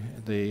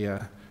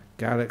the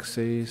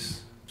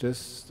galaxies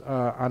just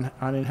are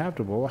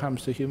uninhabitable? What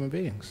happens to human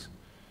beings?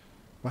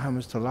 What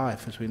happens to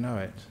life as we know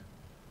it?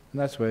 And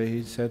that's where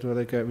he said, well,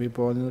 they get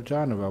reborn in the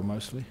jhana realm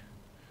mostly.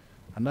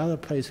 Another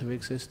place of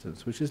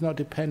existence, which is not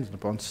dependent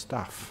upon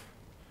stuff.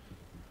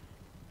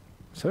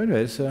 So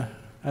anyways,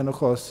 and of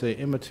course the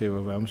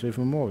immaterial realms are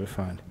even more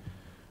refined.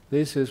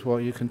 This is what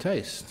you can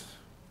taste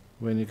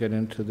when you get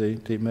into the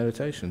deep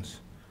meditations.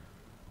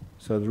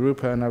 So the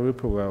rupa and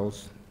arupa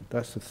worlds,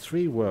 that's the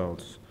three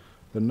worlds.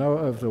 The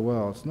knower of the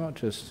worlds, not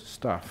just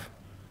stuff,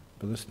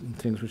 but the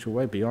things which are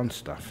way beyond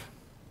stuff.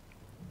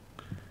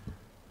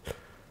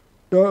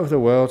 Knower of the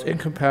worlds,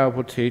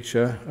 incomparable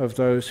teacher of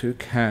those who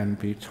can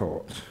be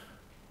taught.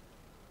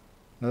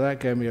 Now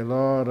that gave me a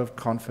lot of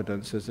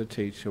confidence as a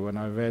teacher when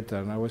I read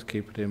that, and I always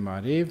keep it in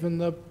mind. Even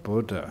the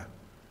Buddha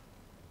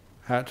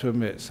had to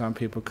admit some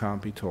people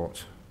can't be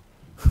taught.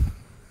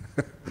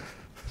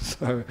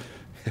 So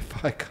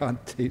if I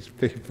can't teach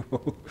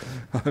people,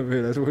 I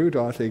realize, who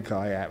do I think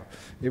I am?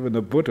 Even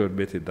the Buddha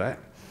admitted that.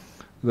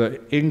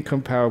 The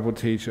incomparable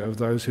teacher of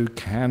those who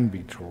can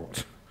be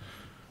taught.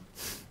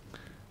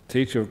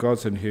 Teacher of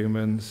gods and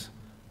humans,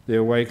 the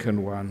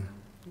awakened one,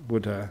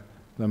 Buddha,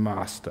 the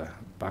master,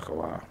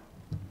 Bhagawa.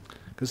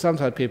 Because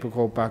sometimes people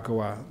call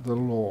Bhagawa the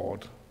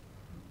Lord.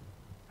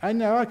 I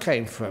know I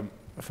came from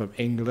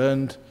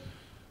England,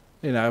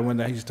 when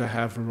they used to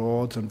have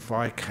lords and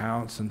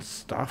viscounts and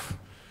stuff.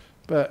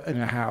 But in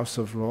a house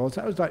of lords,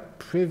 that was like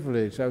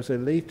privilege, that was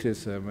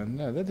elitism, and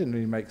no, that didn't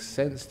really make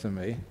sense to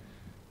me.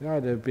 The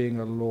idea of being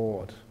a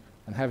lord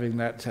and having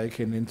that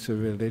taken into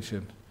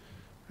religion.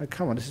 Oh,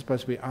 come on, this is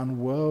supposed to be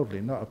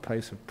unworldly, not a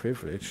place of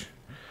privilege.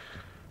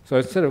 So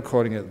instead of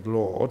calling it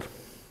Lord,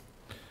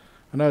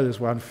 I know there's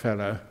one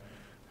fellow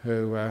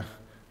who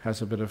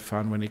has a bit of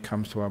fun when he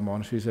comes to our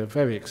monastery. He's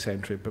very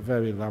eccentric, but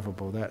very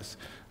lovable. That's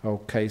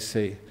old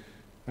KC.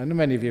 And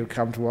many of you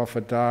come to offer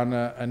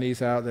dana, and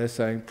he's out there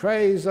saying,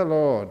 praise the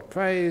Lord,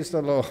 praise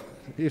the Lord.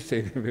 You've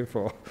seen him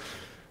before.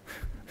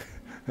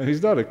 And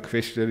he's not a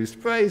Christian, he's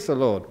praise the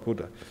Lord,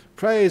 Buddha.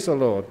 Praise the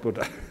Lord,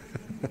 Buddha.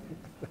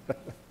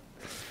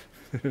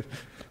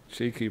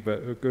 Cheeky,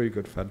 but very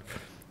good fun.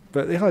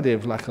 But the idea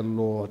of like a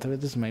Lord,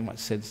 it doesn't make much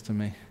sense to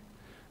me.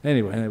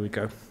 Anyway, there we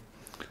go.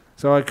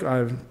 So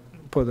I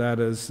put that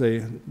as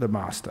the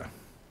master.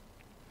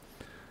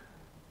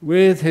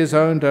 With his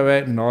own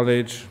direct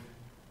knowledge,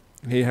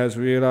 he has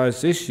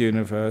realized this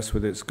universe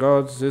with its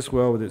gods, this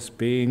world with its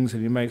beings,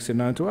 and he makes it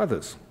known to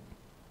others.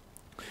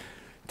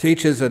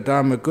 Teaches the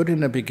Dhamma good in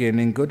the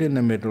beginning, good in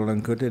the middle,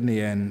 and good in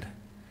the end.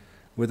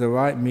 With the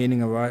right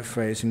meaning and right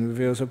phrasing,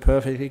 reveals a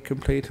perfectly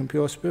complete and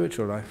pure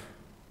spiritual life.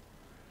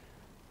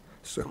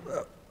 So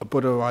a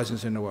Buddha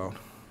arises in the world.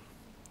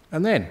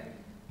 And then,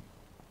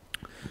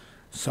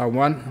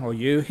 someone or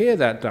you hear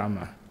that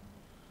Dhamma.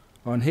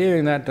 On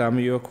hearing that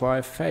Dhamma, you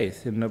acquire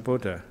faith in the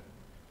Buddha.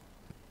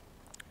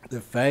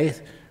 The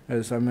faith,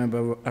 as I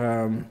remember,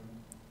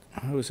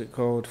 who was it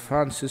called?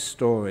 Francis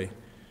Story.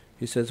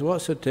 He says,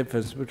 what's the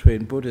difference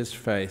between Buddhist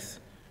faith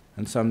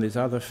and some of these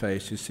other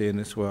faiths you see in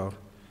this world?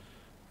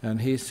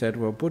 And he said,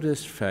 well,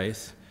 Buddhist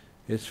faith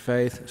is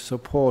faith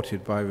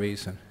supported by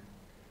reason.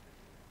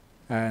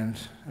 And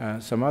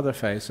some other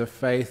faiths are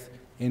faith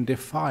in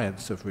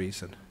defiance of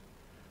reason.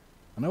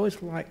 And I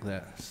always like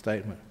that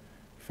statement.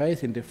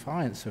 Faith in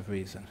defiance of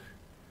reason,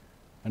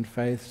 and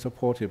faith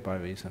supported by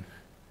reason.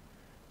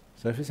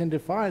 So if it's in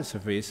defiance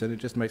of reason, it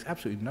just makes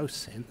absolutely no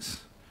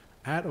sense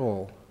at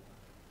all.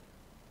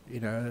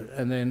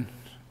 And then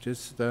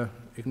just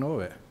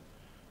ignore it,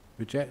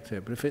 reject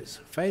it. But if it's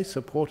faith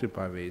supported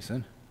by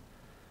reason,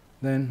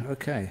 then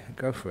okay,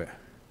 go for it.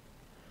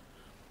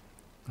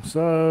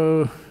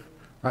 So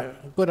A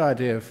good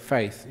idea of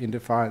faith in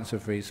defiance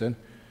of reason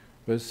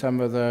was some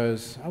of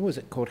those, how was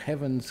it called,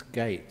 Heaven's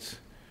Gates,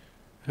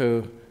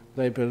 who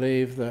they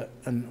believed that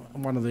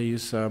one of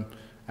these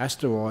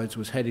asteroids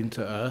was heading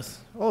to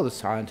Earth. All the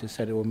scientists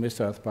said it will miss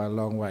Earth by a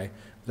long way.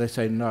 They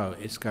say no,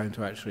 it's going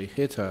to actually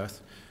hit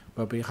Earth.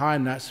 But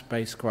behind that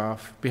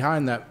spacecraft,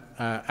 behind that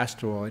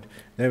asteroid,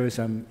 there is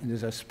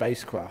a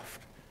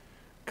spacecraft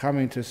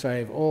coming to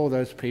save all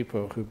those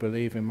people who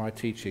believe in my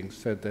teachings,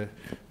 said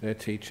their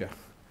teacher.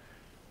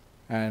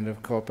 And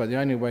of course, but the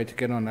only way to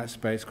get on that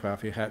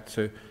spacecraft, you had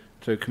to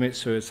commit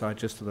suicide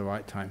just at the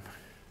right time.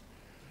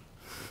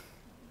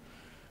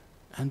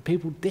 And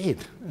people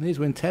did, and these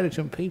were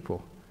intelligent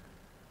people,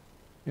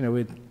 you know,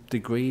 with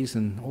degrees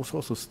and all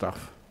sorts of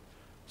stuff.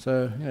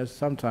 So, you know,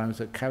 sometimes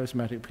that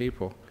charismatic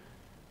people,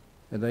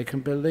 they can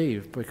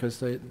believe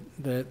because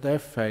their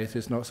faith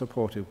is not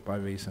supported by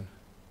reason.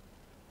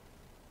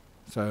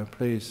 So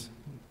please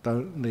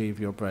don't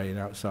leave your brain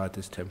outside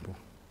this temple.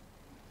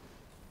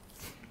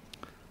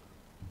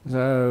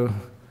 So,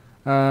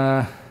 you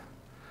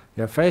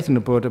have faith in the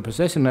Buddha,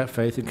 possessing that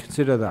faith, and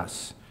consider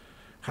thus: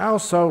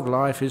 household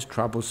life is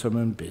troublesome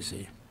and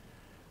busy.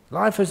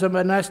 Life as a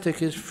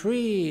monastic is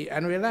free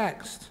and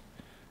relaxed.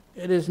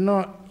 It is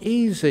not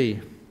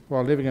easy,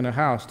 while living in a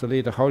house, to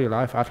lead a holy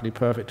life, utterly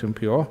perfect and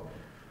pure.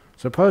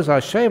 Suppose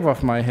I shave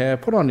off my hair,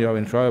 put on the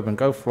orange robe, and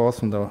go forth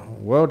from the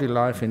worldly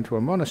life into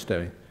a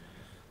monastery.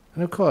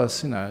 And of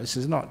course, you know, this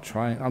is not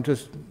trying, I'm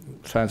just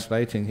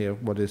translating here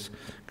what is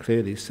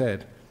clearly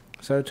said.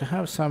 So to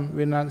have some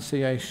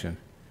renunciation.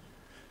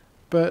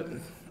 But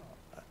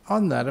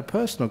on that, a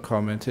personal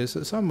comment is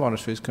that some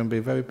monasteries can be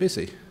very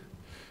busy.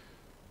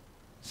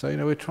 So, you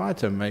know, we try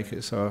to make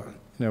it so,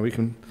 you know, we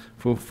can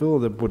fulfill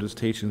the Buddha's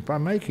teachings by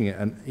making it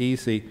an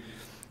easy,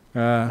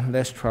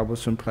 less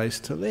troublesome place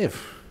to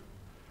live.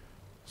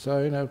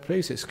 So, you know,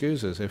 please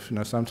excuse us if, you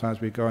know, sometimes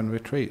we go on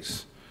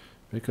retreats,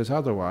 because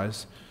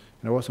otherwise,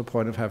 you know, what's the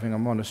point of having a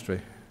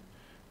monastery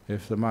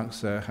if the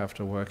monks there have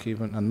to work,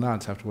 even and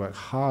nuns have to work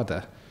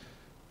harder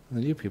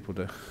than you people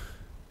do?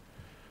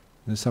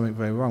 There's something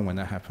very wrong when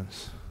that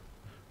happens.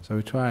 So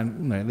we try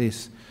and, you know, at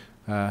least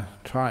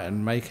try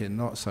and make it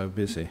not so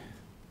busy.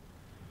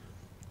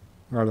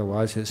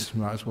 Otherwise, it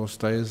might as well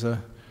stay as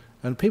a...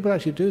 And people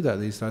actually do that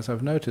these days.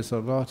 I've noticed a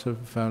lot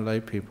of lay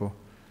people,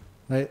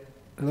 they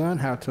learn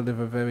how to live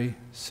a very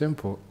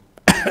simple,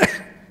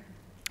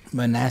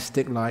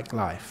 monastic-like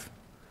life.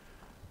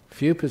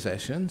 Few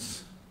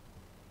possessions,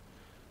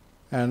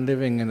 and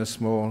living in a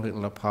small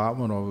little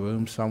apartment or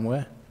room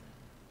somewhere,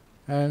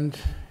 and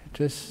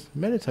just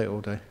meditate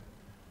all day.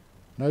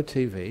 No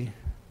TV,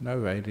 no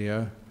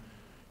radio,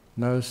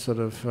 no sort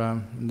of...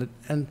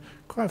 and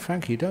quite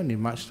frankly, you don't need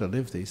much to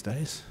live these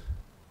days.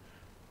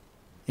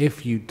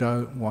 If you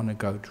don't want to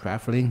go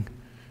traveling,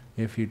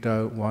 if you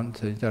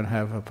don't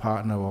have a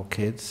partner or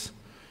kids,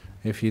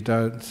 if you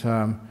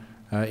don't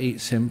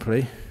eat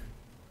simply,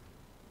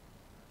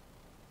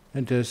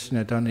 and just, you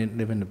know, don't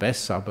live in the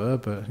best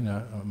suburb, but, you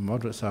know, a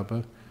moderate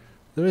suburb,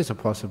 there is a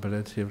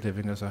possibility of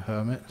living as a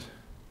hermit.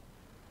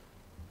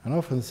 And I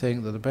often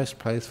think that the best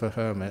place for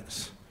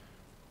hermits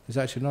is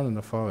actually not in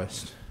the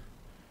forest,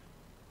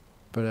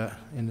 but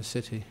in the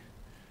city,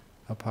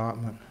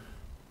 apartment.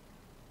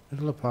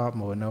 Little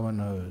apartment where no one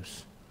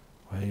knows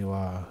where you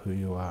are, who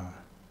you are.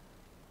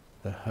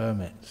 The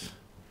hermits.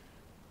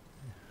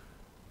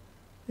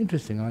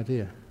 Interesting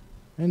idea.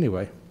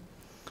 Anyway,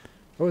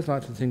 I always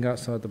like to think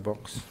outside the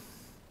box.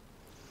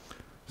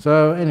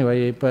 So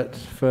anyway, but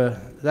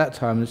for that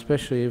time,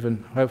 especially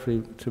even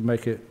hopefully to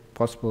make it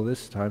possible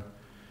this time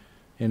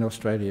in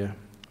Australia,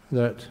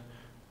 that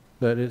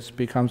it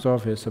becomes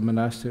obvious that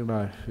monastic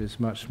life is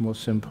much more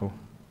simple.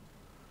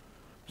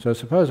 So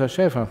suppose I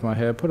shave off my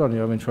hair, put on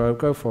the orange robe,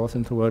 go forth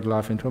into world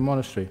life, into a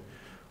monastery.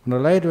 On a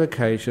later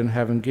occasion,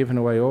 having given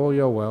away all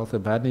your wealth,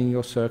 abandoning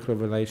your circle of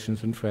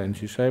relations and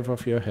friends, you shave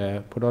off your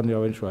hair, put on the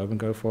orange robe, and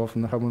go forth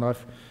from the home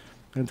life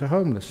into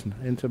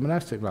into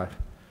monastic life.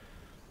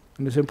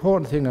 And this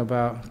important thing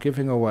about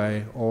giving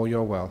away all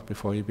your wealth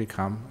before you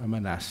become a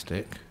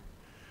monastic,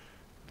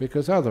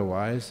 because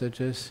otherwise, they're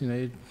just, you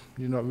know,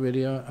 you're not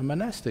really a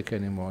monastic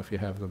anymore if you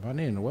have the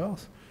money and the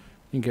wealth.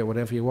 You can get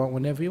whatever you want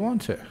whenever you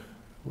want it.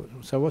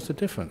 So what's the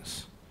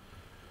difference?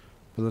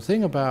 But the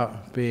thing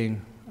about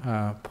being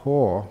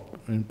poor,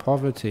 in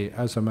poverty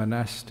as a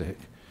monastic,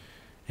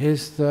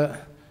 is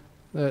that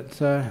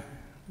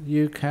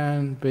you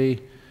can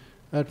be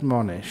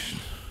admonished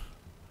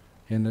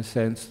in the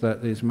sense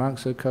that these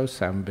monks at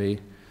Kosambi,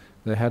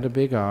 they had a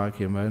big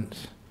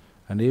argument,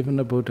 and even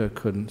the Buddha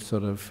couldn't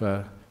sort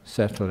of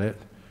settle it.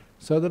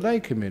 So the lay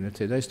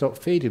community, they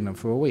stopped feeding them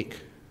for a week.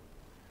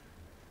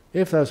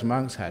 If those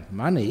monks had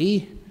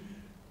money,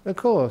 of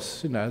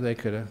course, you know, they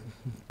could have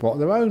bought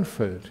their own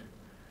food.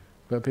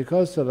 But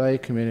because the lay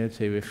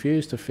community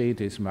refused to feed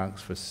these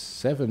monks for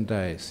 7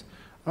 days,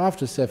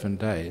 after 7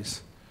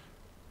 days,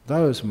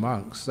 those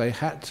monks, they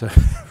had to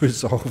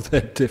resolve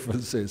their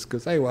differences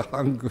because they were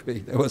hungry,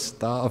 they were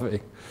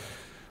starving.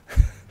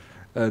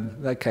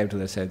 And they came to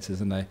their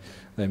senses and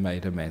they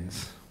made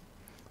amends.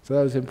 So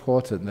that was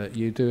important, that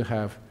you do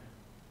have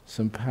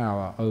some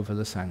power over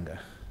the Sangha.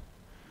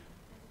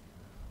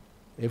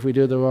 If we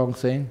do the wrong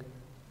thing,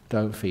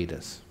 don't feed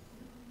us.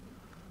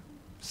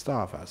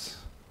 Starve us.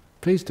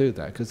 Please do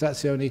that, because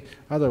that's the only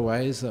other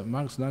ways that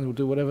monks and nuns will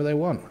do whatever they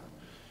want.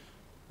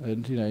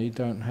 And you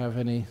don't have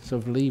any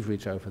sort of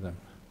leverage over them.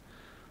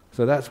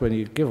 So that's when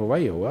you give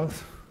away your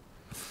wealth.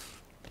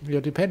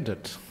 You're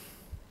dependent.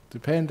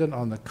 Dependent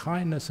on the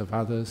kindness of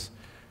others.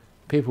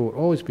 People will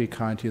always be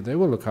kind to you. They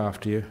will look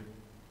after you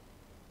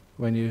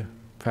when you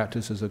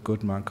practice as a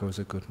good monk or as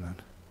a good nun.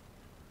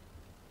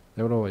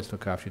 They will always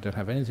look after you. You don't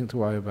have anything to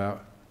worry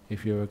about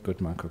if you're a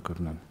good monk or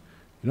good nun.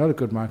 If you're not a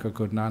good monk or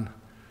good nun,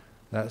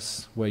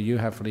 that's where you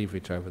have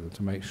leverage over them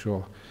to make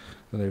sure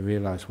that they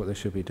realize what they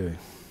should be doing.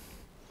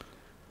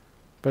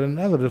 But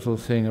another little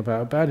thing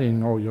about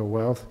abandoning all your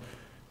wealth,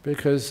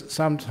 because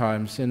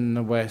sometimes in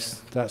the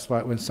West, that's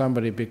like when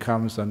somebody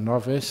becomes a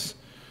novice,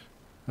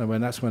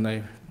 and that's when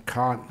they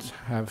can't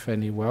have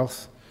any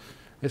wealth.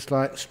 It's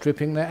like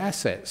stripping their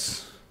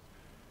assets.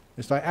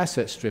 It's like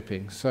asset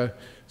stripping. So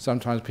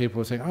sometimes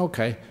people think,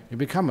 okay, you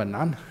become a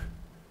nun,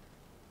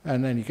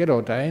 and then you get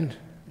ordained,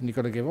 and you've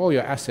got to give all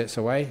your assets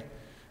away,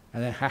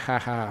 and then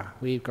ha,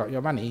 we've got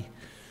your money.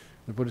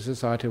 The Buddhist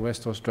Society of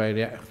West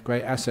Australia,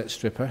 great asset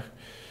stripper.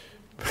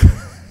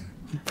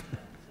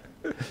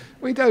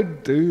 We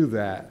don't do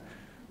that.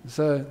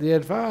 So the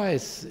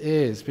advice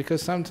is,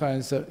 because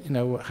sometimes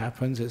what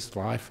happens, it's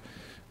life,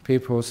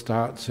 people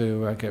start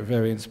to get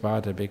very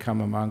inspired to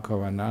become a monk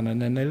or a nun,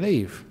 and then they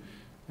leave.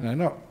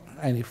 Not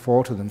any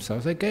fault of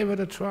themselves. They gave it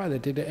a try, they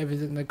did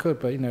everything they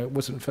could, but it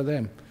wasn't for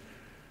them.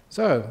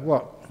 So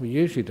what we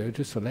usually do,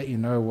 just to let you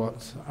know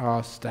what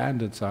our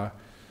standards are,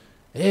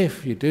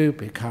 if you do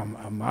become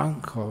a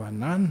monk or a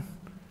nun,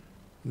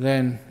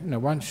 then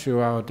once you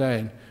are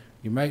ordained,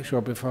 you make sure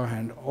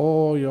beforehand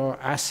all your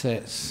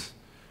assets,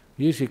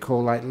 usually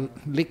called like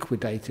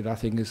liquidated, I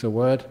think is the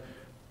word,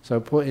 so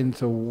put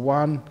into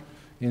one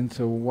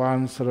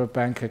sort of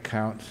bank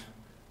account,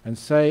 and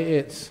say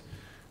it's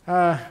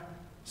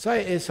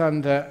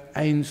under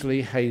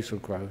Ainsley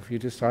Hazelgrove. You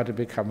decide to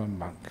become a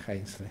monk,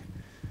 Ainsley.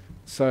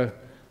 So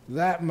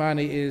that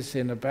money is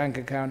in a bank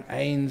account,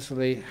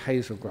 Ainsley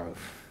Hazelgrove,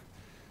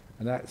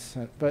 and that's.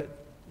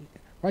 But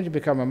once you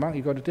become a monk,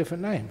 you've got a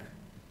different name.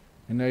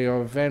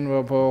 You're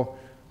Venerable,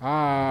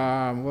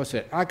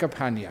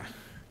 Agapanya.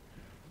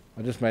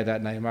 I just made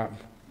that name up.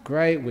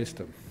 Great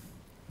wisdom.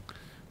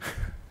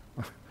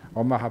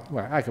 Or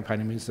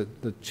Agapanya means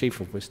the chief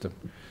of wisdom.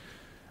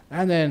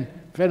 And then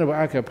Venerable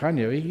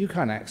Agapanya, you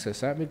can't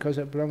access that because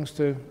it belongs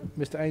to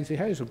Mr. Ainsley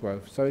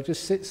Hazelgrove. So it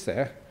just sits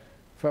there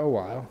for a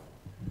while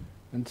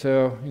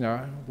until,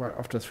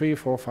 after 3,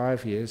 4,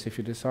 5 years, if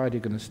you decide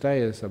you're going to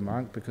stay as a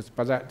monk, because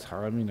by that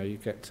time, you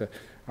get to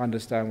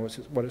understand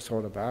what it's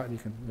all about, and you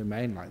can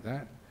remain like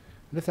that.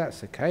 And if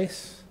that's the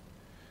case,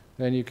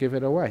 then you give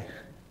it away.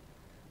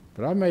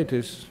 But I made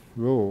this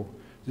rule,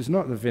 it's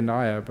not the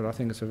Vinaya, but I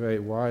think it's a very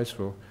wise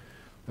rule,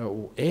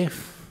 that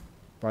if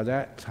by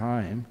that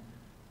time,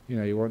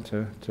 you want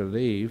to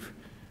leave,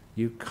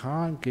 you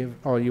can't give,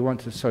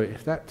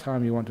 if that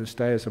time you want to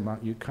stay as a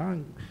monk, you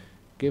can't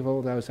give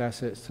all those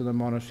assets to the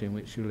monastery in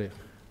which you live.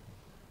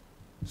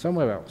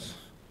 Somewhere else.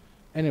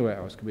 Anywhere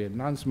else. It could be a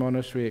nun's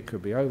monastery, it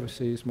could be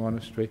overseas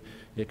monastery,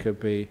 it could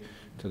be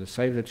to the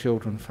Save the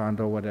Children Fund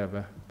or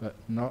whatever, but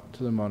not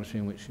to the monastery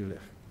in which you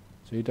live.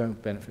 So you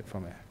don't benefit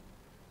from it.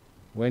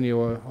 When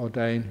you are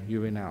ordained, you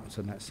renounce,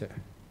 and that's it.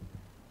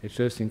 It's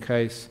just in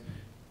case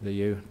that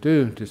you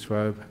do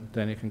disrobe,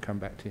 then it can come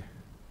back to you.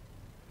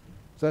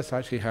 So that's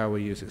actually how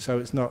we use it. So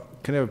it's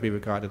not, can never be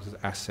regarded as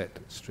asset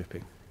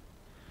stripping.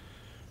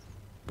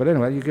 But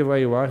anyway, you give away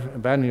your wife,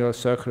 abandon your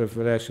circle of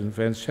relations and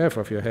friends, shave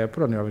off your hair,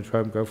 put on your orange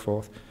robe, go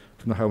forth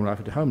from the home life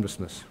into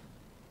homelessness.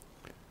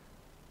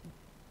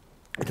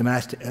 Into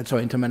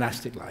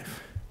monastic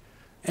life.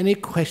 Any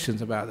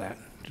questions about that?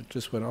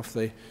 Just went off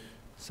the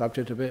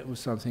subject a bit with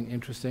something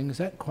interesting. Is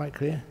that quite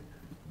clear?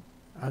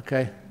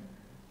 Okay.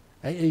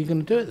 Are you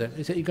going to do it then?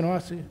 Is it you're going to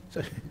ask?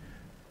 So,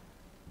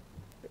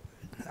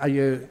 are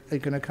you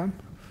going to come?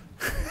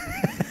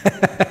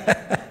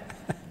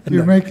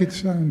 You make it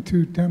sound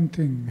too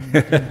tempting.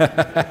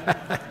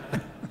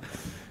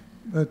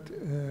 But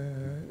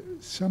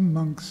some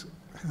monks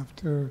have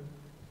to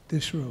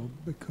disrobe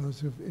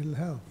because of ill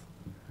health.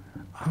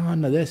 Oh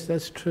no,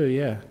 that's true,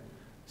 yeah.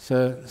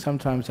 So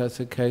sometimes that's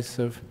a case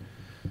of,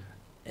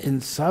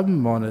 in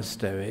some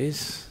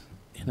monasteries,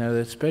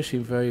 especially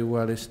very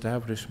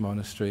well-established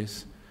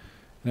monasteries,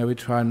 we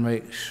try and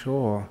make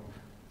sure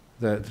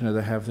that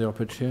they have the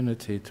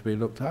opportunity to be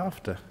looked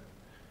after.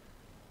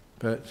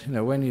 But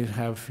when you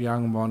have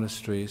young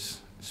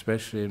monasteries,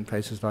 especially in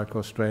places like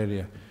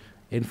Australia,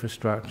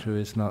 infrastructure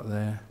is not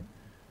there,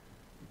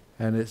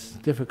 and it's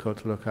difficult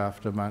to look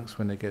after monks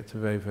when they get to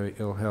very, very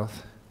ill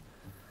health.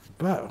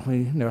 But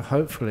we,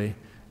 hopefully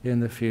in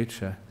the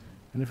future,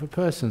 and if a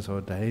person's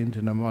ordained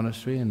in a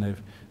monastery and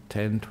they've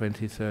 10,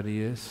 20, 30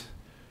 years,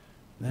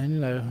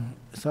 then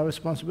it's our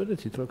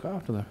responsibility to look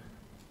after them.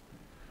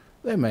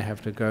 They may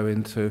have to go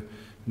into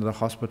the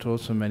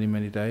hospitals for many,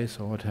 many days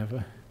or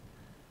whatever.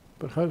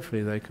 But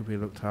hopefully they could be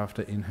looked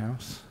after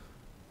in-house.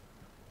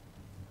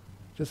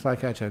 Just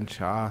like Ajahn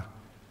Chah,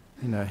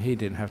 he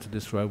didn't have to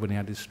disrobe when he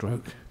had his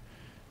stroke.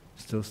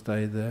 Still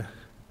stayed there.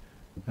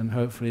 And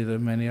hopefully there are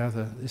many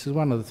other. This is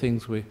one of the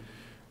things we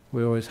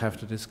always have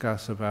to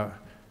discuss about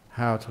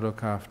how to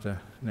look after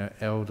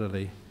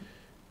elderly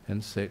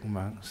and sick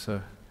monks.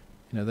 So,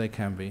 they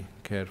can be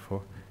cared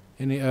for.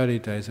 In the early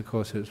days, of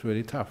course, it was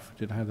really tough.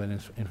 Didn't have that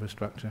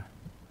infrastructure.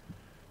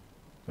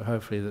 But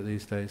hopefully that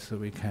these days that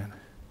we can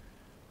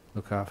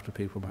look after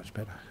people much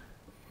better.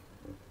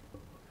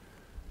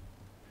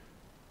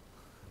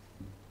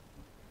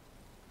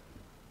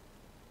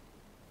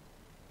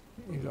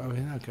 You got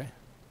everything? Okay.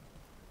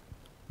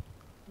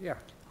 Yeah.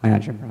 Hi,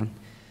 Ajahn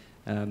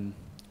Brahm.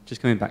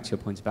 Just coming back to your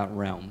point about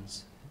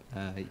realms,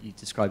 you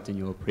described in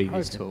your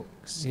previous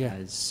talks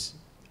as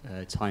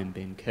time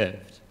being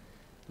curved.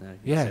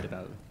 You said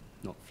about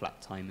not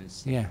flat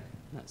timers,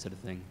 that sort of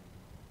thing.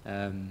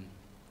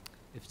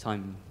 If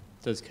time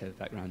does curve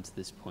back around to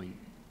this point,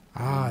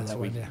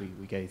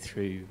 we go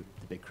through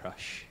the big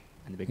crush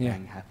and the big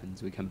bang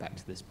happens, we come back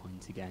to this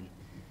point again.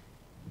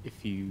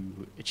 If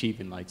you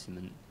achieve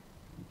enlightenment,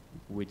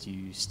 would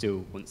you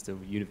still, once the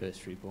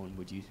universe reborn,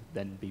 would you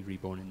then be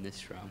reborn in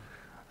this realm?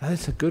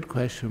 That's a good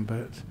question,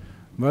 but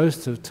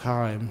most of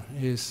time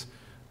is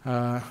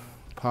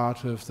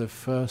part of the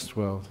first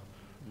world,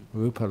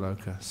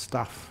 Rupaloka,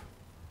 stuff.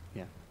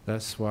 Yeah.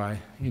 That's why,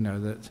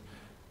 that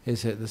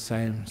is it the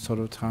same sort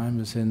of time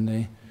as in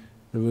the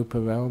Rupa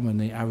realm and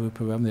the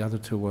Arupa realm, the other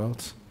two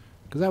worlds?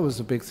 Because that was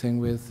the big thing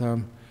with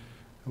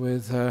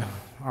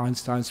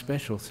Einstein's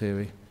special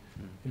theory.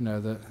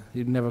 That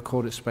he never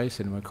called it space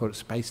anymore, he called it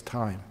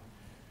space-time,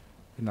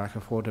 like a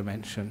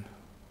 4-dimension,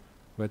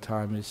 where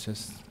time is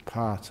just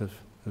part of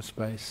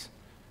space,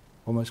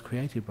 almost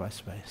created by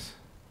space.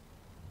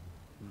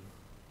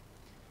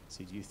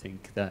 So do you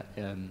think that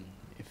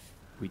if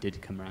we did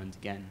come around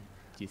again,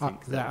 do you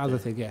think that other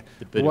thing,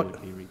 the Buddha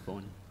would be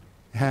reborn?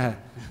 No,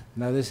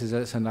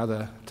 that's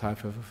another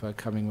type of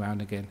coming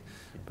round again.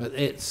 But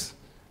it's,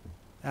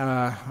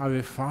 I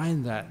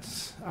refine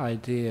that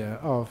idea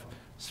of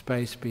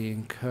space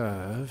being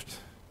curved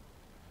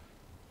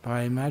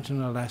by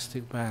imagine an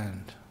elastic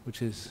band,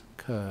 which is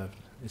curved.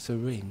 It's a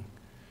ring,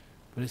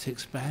 but it's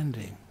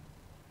expanding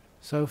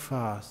so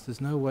fast,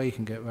 there's no way you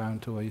can get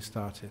round to where you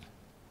started.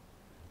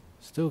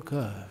 Still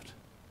curved,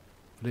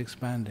 but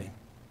expanding.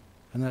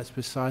 And that's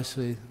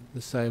precisely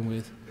the same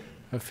with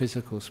a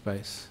physical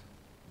space.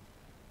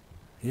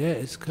 Yeah,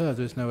 it's curved,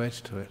 there's no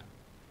edge to it,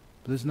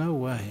 but there's no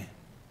way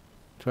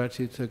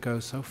to go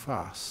so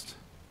fast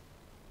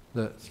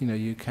that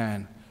you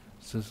can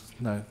just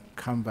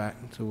come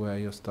back to where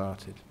you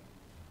started.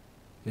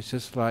 It's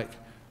just like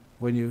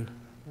when you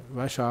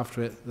rush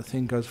after it, the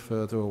thing goes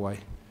further away,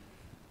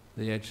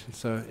 the edge,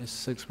 so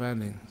it's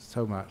expanding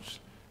so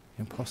much,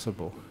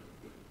 impossible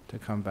to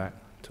come back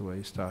to where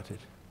you started.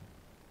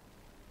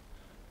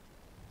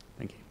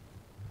 Thank you.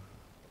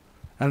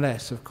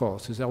 Unless, of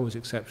course, there's always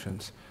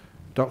exceptions.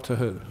 Doctor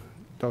Who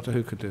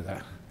could do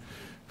that.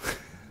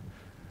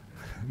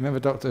 Remember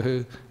Doctor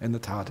Who in the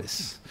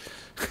TARDIS?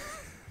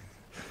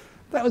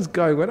 That was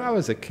going when I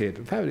was a kid.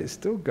 Apparently it's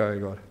still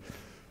going on.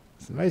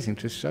 It's amazing,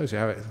 just shows you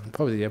how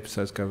probably the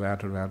episodes go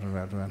round and round and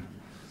round and round.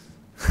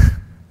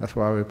 That's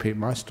why I repeat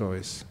my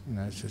stories.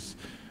 It's just...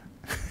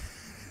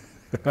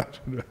 I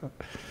don't know.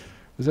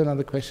 Was there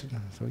another question?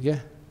 So, yeah,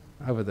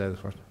 over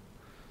there's one.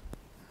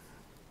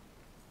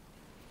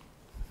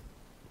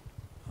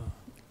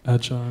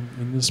 Ajahn,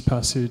 in this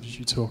passage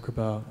you talk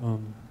about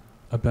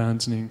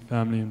abandoning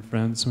family and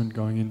friends when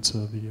going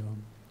into the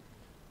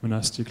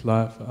monastic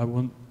life.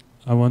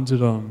 I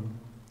wondered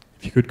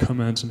if you could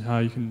comment on how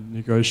you can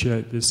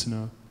negotiate this in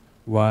a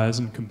wise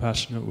and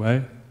compassionate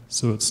way,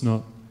 so it's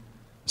not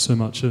so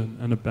much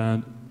an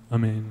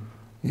abandon.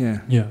 Yeah.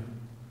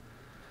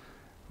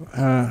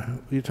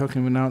 You're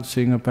talking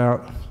renouncing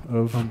about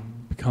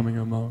becoming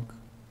a monk.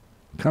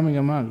 Becoming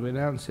a monk,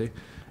 renouncing.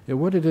 Yeah,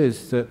 what it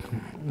is that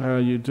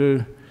you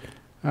do,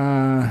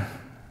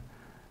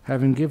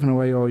 having given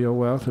away all your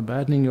wealth,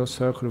 abandoning your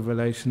circle of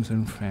relations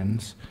and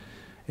friends,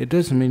 it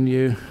doesn't mean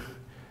you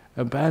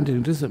abandon,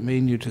 it doesn't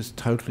mean you just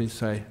totally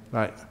say,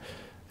 like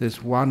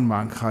this one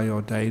monk I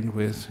ordained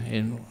with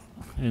in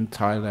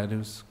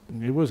Thailand,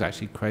 it was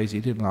actually crazy,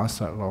 it didn't last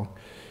that long.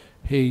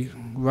 He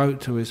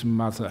wrote to his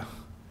mother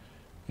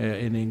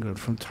in England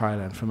from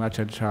Thailand, from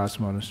Ajahn Chah's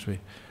monastery,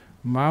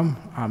 "Mum,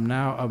 I'm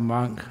now a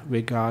monk,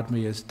 regard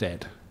me as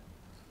dead."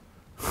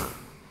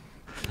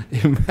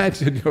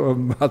 Imagine your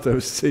mother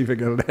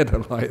receiving a letter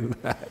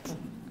like that.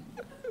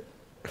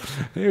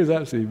 He was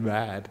absolutely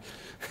mad.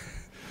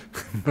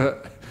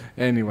 But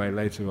anyway,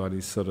 later on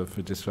he sort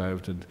of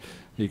disrobed and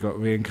he got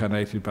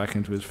reincarnated back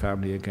into his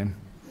family again.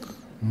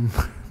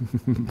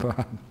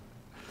 but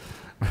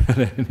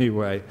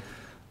anyway,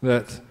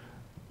 that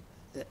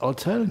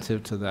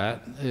alternative to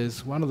that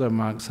is one of the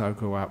monks I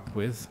grew up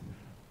with.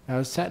 I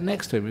was sat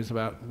next to him. He was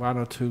about 1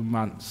 or 2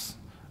 months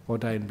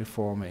ordained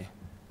before me.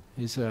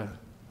 He's a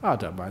I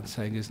don't mind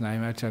saying his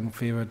name, Ajahn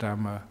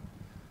Brahm,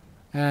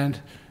 and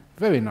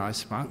very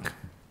nice monk,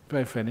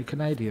 very friendly,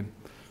 Canadian,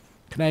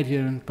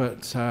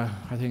 but I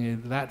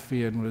think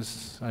Latvian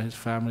was, his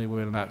family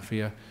were in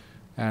Latvia,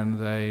 and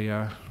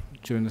they,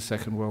 during the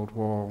Second World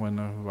War, when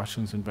the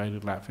Russians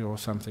invaded Latvia or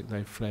something,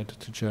 they fled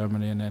to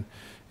Germany and then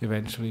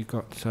eventually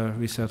got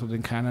resettled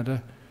in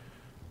Canada.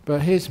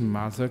 But his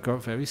mother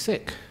got very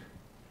sick.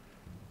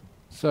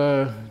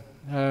 So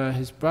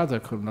his brother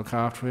couldn't look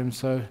after him,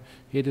 so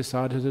he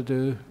decided to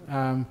do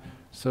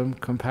some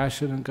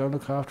compassion and go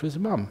look after his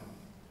mum.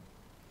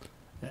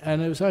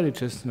 And it was only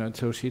just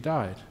until she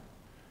died,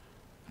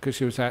 because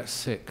she was that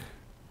sick.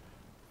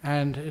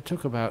 And it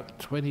took about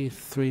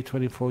 23,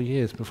 24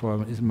 years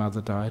before his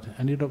mother died,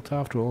 and he looked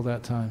after her all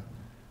that time.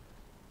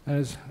 And it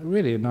was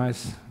really a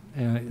nice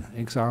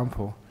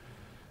example.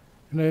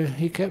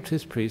 He kept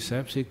his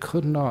precepts. He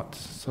could not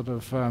sort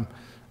of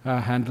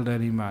handle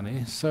any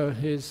money, so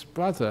his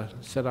brother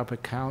set up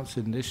accounts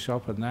in this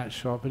shop and that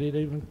shop, and he'd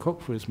even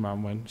cook for his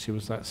mum when she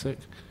was that sick.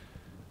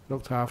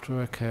 Looked after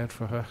her, cared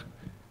for her.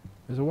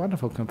 It was a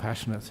wonderful,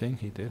 compassionate thing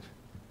he did.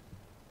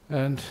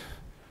 And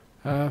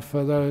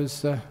for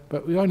those,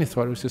 but we only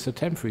thought it was just a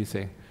temporary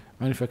thing,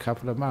 only for a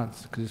couple of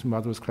months, because his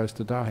mother was close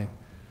to dying.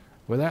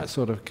 With that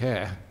sort of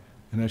care,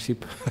 she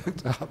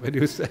perked up, and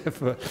he was there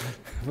for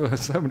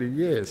so many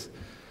years.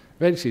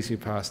 Eventually she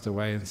passed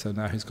away, and so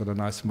now he's got a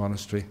nice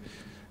monastery.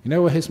 You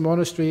know where his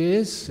monastery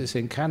is? It's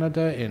in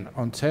Canada, in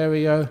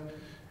Ontario,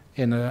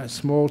 in a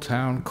small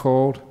town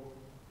called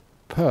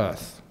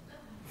Perth.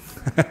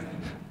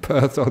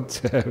 Perth,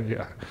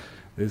 Ontario.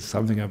 There's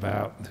something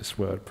about this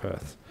word,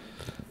 Perth.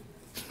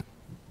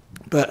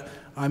 But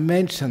I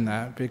mention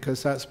that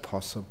because that's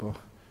possible.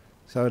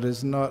 So it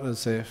is not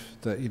as if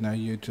that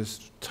you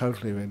just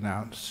totally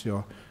renounce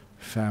your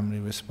family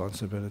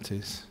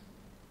responsibilities.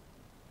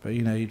 But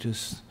you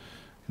just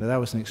that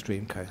was an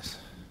extreme case.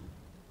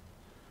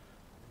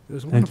 It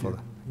was wonderful.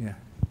 Yeah,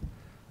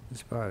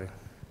 inspiring.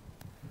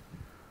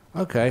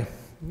 Okay,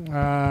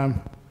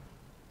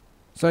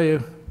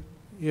 so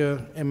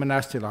you're in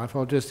monastic life,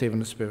 or just even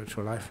the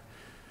spiritual life.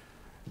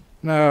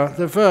 Now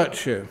the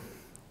virtue.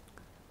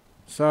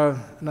 So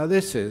now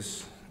this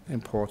is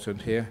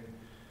important here.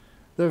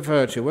 The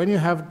virtue. When you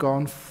have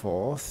gone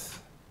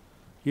forth,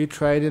 you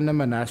trade in the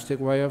monastic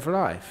way of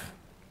life.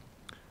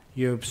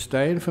 You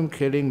abstain from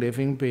killing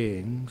living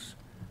beings,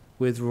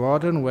 with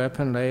rod and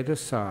weapon laid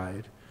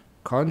aside,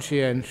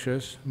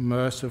 conscientious,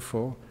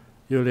 merciful,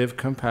 you live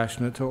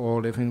compassionate to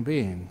all living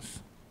beings.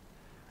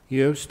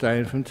 You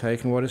abstain from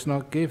taking what is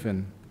not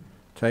given,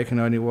 taking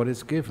only what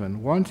is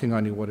given, wanting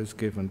only what is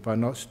given. By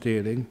not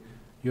stealing,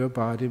 you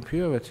abide in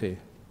purity.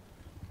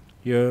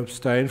 You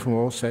abstain from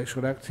all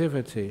sexual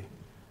activity.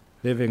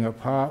 Living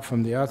apart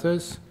from the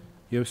others,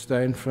 you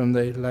abstain from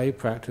the lay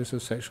practice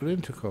of sexual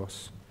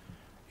intercourse.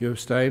 You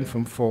abstain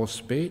from false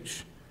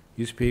speech.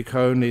 You speak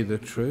only the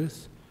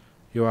truth.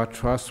 You are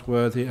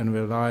trustworthy and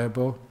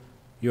reliable.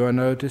 You are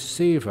no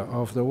deceiver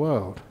of the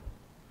world.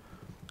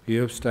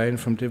 You abstain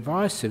from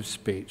divisive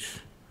speech.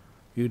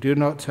 You do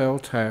not tell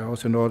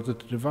tales in order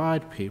to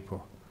divide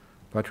people,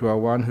 but you are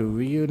one who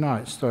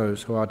reunites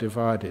those who are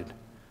divided,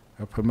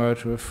 a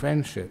promoter of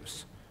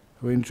friendships,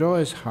 who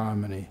enjoys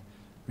harmony,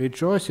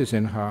 rejoices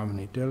in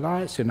harmony,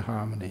 delights in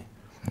harmony,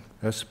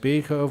 a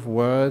speaker of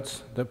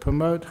words that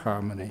promote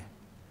harmony.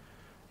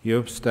 You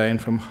abstain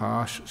from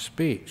harsh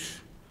speech.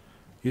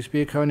 You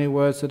speak only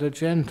words that are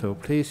gentle,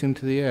 pleasing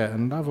to the ear,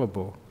 and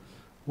lovable,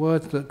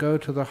 words that go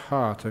to the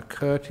heart, are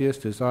courteous,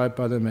 desired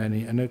by the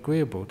many, and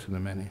agreeable to the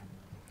many.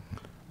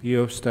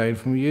 You abstain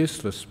from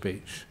useless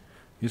speech.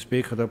 You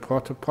speak at the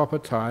proper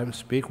time,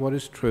 speak what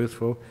is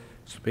truthful,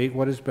 speak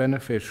what is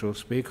beneficial,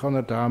 speak on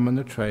the Dharma and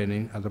the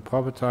training. At the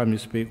proper time you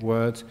speak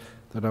words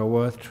that are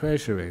worth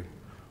treasuring,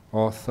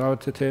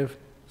 authoritative,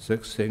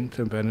 succinct,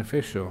 and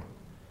beneficial.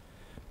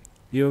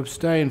 You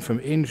abstain from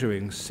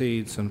injuring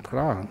seeds and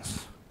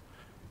plants.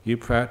 You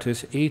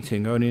practice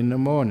eating only in the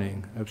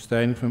morning,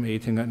 abstaining from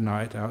eating at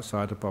night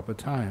outside the proper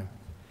time.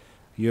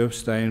 You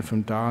abstain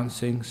from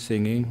dancing,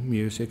 singing,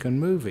 music, and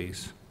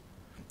movies.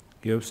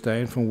 You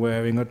abstain from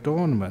wearing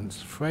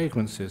adornments,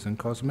 fragrances, and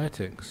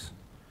cosmetics.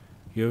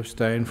 You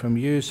abstain from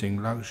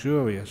using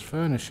luxurious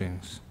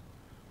furnishings.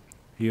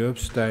 You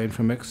abstain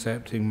from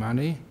accepting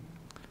money.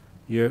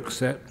 You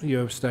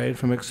abstain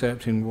from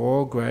accepting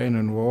raw grain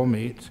and raw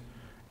meat.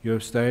 You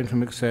abstain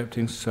from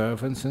accepting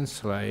servants and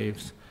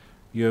slaves.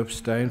 You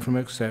abstain from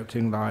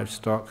accepting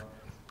livestock.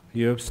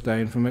 You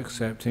abstain from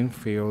accepting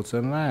fields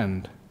and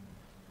land.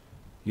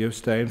 You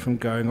abstain from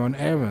going on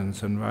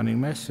errands and running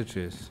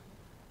messages.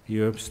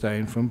 You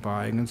abstain from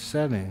buying and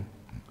selling.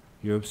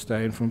 You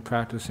abstain from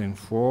practicing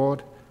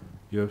fraud.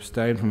 You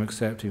abstain from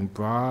accepting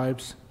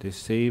bribes,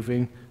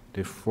 deceiving,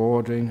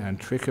 defrauding, and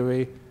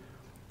trickery.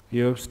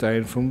 You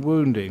abstain from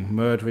wounding,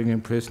 murdering,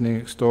 imprisoning,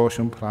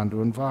 extortion,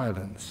 plunder, and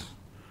violence.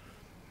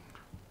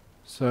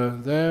 So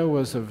there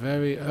was a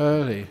very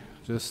early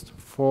just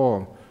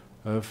form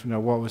of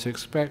what was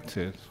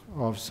expected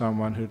of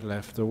someone who'd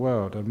left the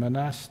world, a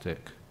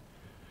monastic.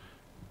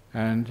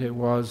 And it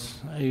was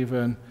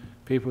even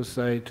people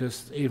say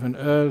just even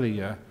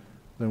earlier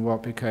than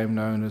what became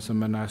known as the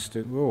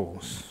monastic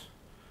rules.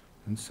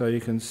 And so you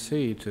can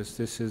see just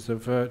this is a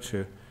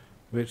virtue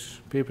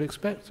which people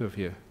expect of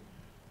you.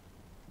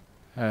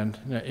 And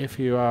if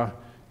you are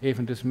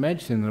even just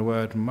mentioning the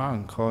word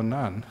monk or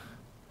nun,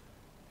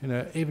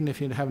 even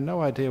if you have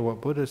no idea what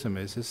Buddhism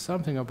is, there's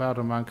something about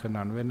a monk or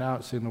nun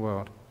renouncing the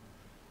world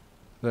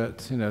that,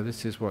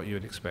 this is what you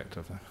would expect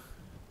of them.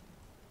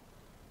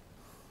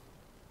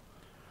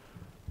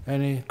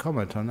 Any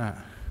comment on that?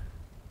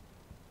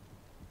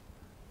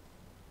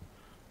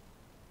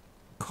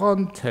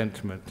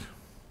 Contentment.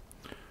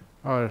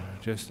 I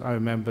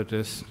remember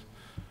this.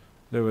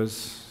 There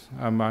was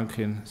a monk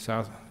in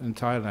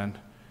Thailand.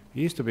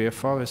 He used to be a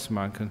forest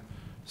monk, and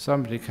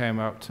somebody came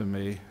up to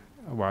me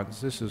once.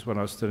 This was when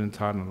I was still in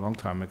Thailand a long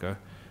time ago.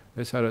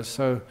 They said it's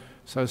so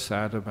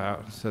sad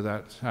about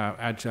that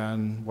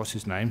Ajahn, what's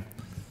his name?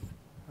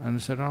 And I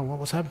said, oh,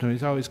 what's happened to him?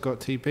 He's always got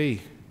TB.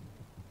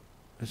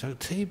 I said,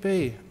 TB?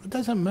 It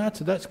doesn't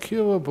matter. That's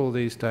curable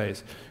these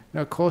days.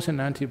 Of course, in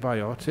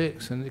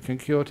antibiotics, and it can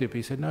cure TB.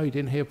 He said, no, you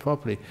didn't hear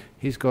properly.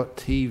 He's got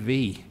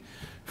TV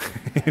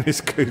in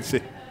his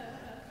koozie.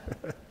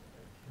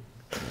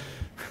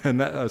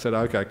 And I said,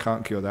 okay, I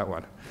can't cure that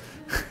one.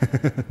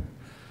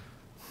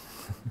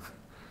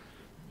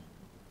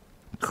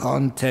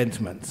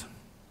 Contentment.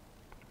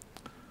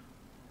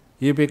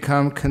 You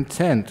become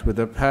content with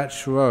the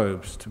patched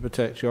robes to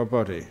protect your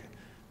body.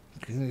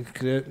 Can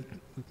you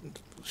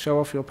show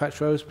off your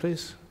patched robes,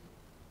 please?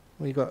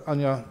 What you got on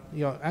your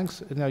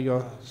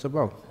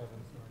sabong?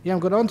 You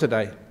haven't got on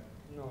today.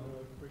 No, I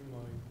bring my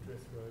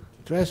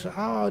dress robe.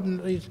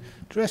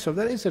 Dress robe.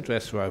 That is a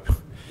dress robe.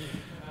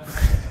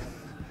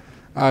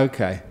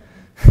 Okay.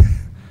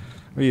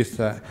 We used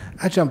to.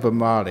 Ajahn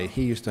Brahm,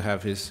 he used to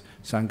have his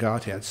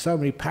Sangha. He had so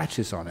many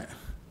patches on it,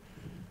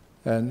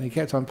 and he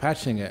kept on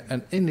patching it.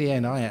 And in the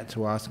end, I had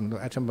to ask him, look,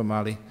 Ajahn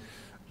Brahm,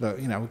 look,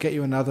 we'll get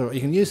you another.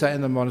 You can use that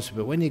in the monastery,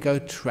 but when you go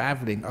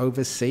traveling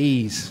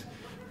overseas,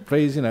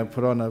 please,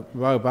 put on a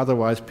robe.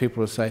 Otherwise,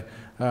 people will say,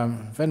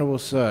 Venerable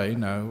Sir,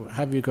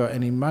 have you got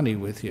any money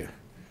with you?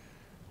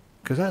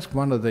 Because that's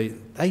one of the.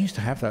 They used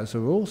to have that as the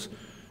rules.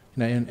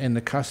 In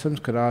the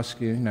customs, could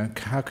ask you,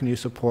 how can you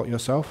support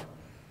yourself?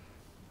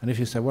 And if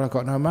you say, well, I've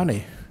got no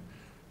money,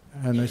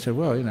 and they say,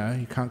 well,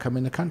 you can't come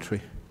in the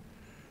country.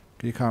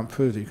 You can't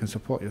prove that you can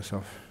support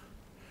yourself.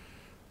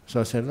 So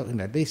I said, look,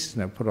 at least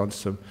put on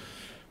some,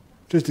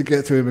 just to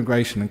get through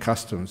immigration and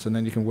customs, and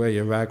then you can wear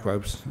your rag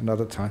robes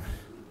another time.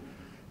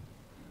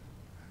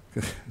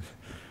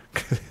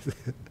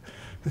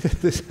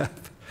 This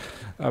happened.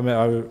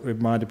 I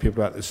reminded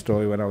people about this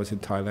story when I was in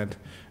Thailand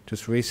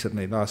just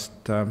recently, last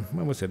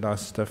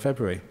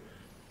February,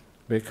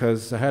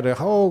 because I had a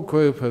whole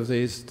group of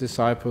these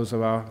disciples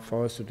of our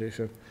forest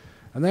tradition,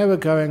 and they were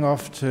going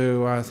off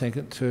to,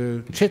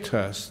 to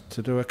Chithurst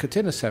to do a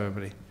Katina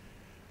ceremony,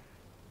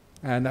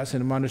 and that's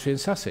in a monastery in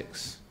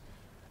Sussex.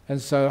 And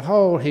so a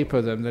whole heap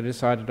of them, they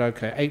decided,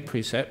 okay, 8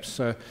 precepts,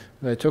 so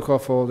they took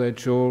off all their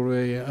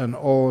jewelry and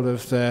all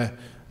of their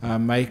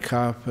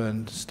makeup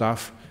and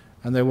stuff,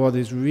 and they wore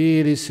these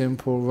really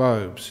simple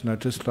robes,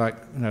 just like,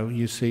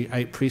 you see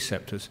 8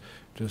 preceptors,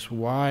 just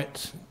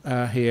white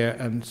here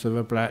and sort of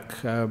a black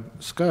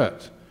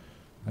skirt.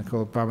 They're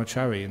called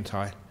brahmachari in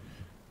Thai.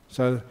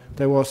 So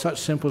they wore such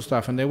simple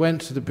stuff, and they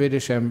went to the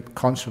British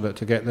consulate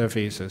to get their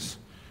visas.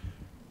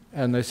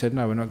 And they said,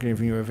 no, we're not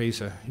giving you a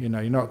visa. You're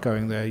not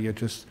going there, you're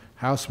just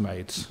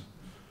housemaids.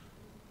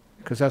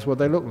 Because that's what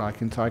they look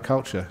like in Thai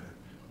culture.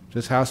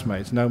 Just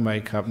housemaids, no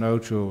makeup, no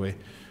jewelry.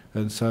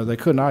 And so they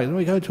couldn't argue.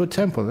 We go to a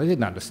temple. They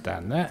didn't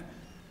understand that.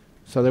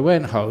 So they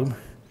went home,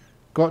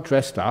 got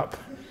dressed up,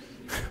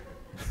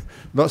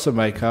 lots of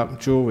makeup,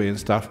 jewelry and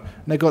stuff,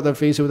 and they got their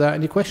visa without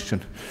any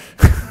question.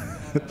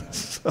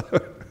 So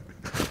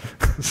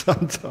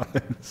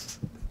sometimes,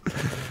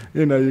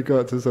 you've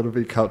got to sort of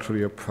be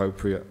culturally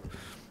appropriate.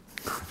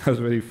 That was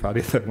really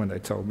funny when they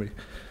told me.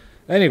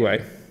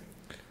 Anyway,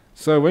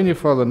 so when you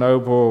follow the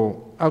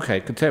noble,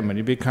 contentment,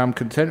 you become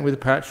content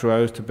with patched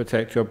robes to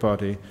protect your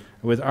body,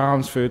 with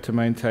alms food to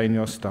maintain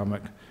your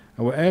stomach.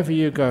 And wherever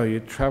you go,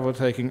 you travel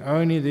taking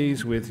only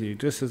these with you,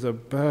 just as a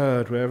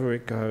bird, wherever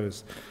it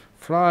goes,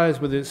 flies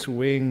with its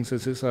wings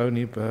as its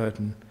only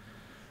burden.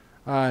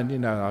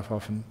 And, I've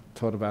often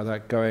thought about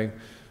that,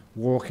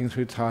 walking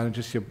through Thailand,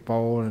 just your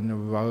bowl and your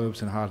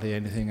robes and hardly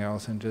anything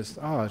else, and just,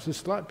 it's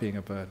just like being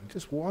a bird.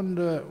 Just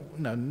wander,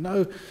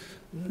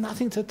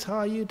 nothing to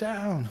tie you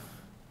down.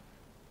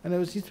 And it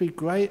used to be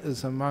great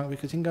as a monk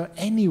because you can go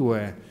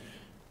anywhere.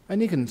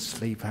 And you can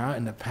sleep out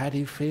in the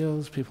paddy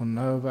fields, people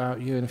know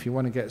about you, and if you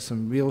want to get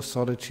some real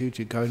solitude,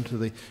 you go into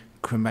the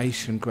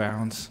cremation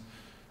grounds,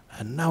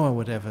 and no one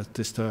would ever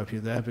disturb you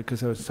there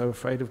because I was so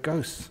afraid of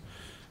ghosts.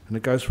 And the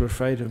ghosts were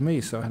afraid of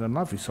me, so I had a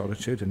lovely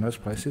solitude in those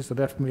places. They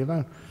left me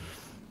alone.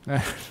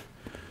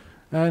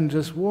 And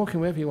just walking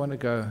wherever you want to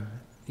go.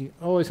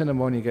 Always in the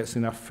morning you get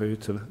enough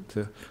food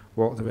to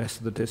walk the rest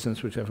of the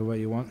distance, whichever way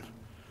you want.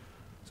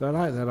 So I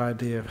like that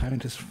idea of having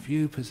just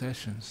few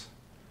possessions.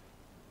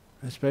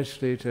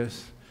 Especially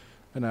just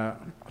I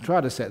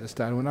try to set the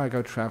standard when I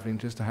go travelling,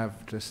 just to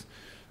have just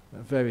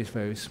a very,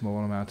 very small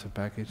amount of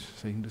baggage,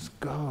 so you can just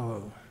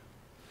go.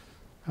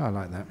 I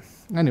like that.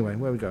 Anyway,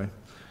 where are we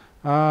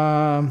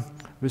going?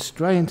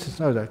 Restraint,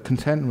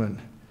 contentment.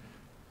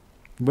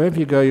 Wherever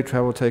you go, you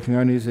travel, taking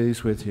only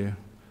these with you.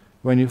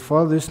 When you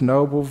follow this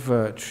noble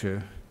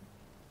virtue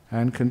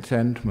and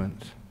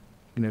contentment,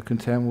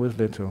 content with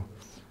little,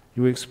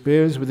 you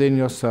experience within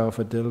yourself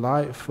a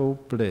delightful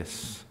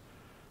bliss,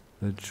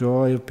 the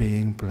joy of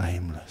being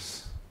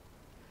blameless.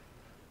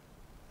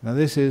 Now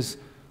this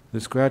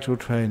gradual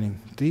training.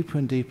 Deeper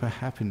and deeper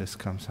happiness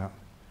comes up.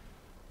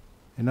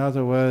 In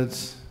other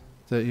words,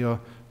 that you're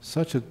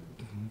such a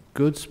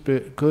good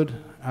spirit, good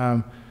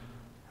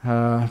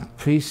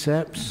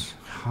precepts,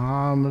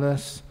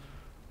 harmless,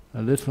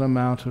 a little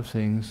amount of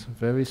things,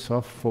 very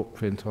soft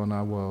footprint on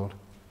our world.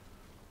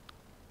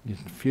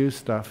 Few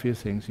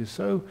things. You're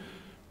so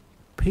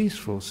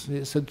peaceful.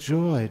 It's a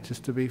joy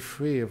just to be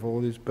free of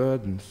all these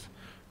burdens.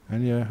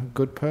 And you're a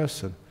good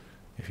person.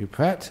 If you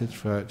practice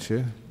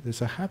virtue,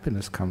 there's a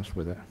happiness comes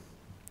with it.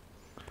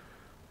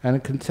 And a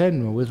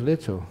contentment with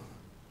little.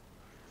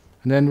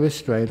 And then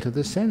restraint of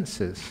the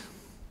senses.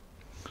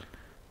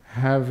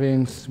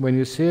 When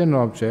you see an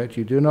object,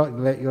 you do not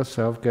let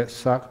yourself get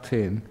sucked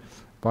in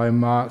by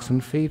marks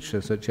and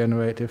features that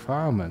generate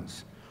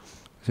defilements.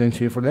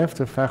 Since you've left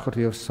the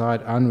faculty of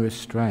sight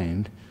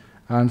unrestrained,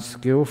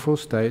 unskillful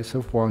states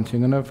of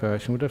wanting and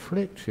aversion would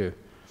afflict you.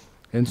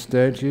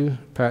 Instead, you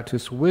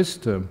practice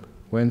wisdom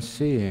when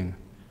seeing.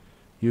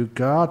 You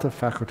guard the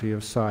faculty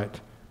of sight,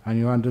 and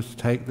you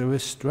undertake the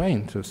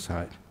restraint of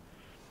sight.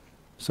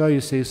 So you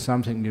see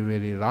something you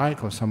really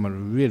like, or someone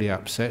who really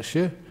upsets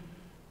you,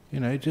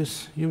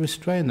 you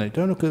restrain them.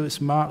 Don't look at its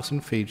marks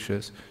and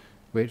features,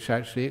 which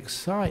actually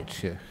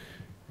excite you.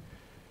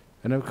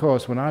 And of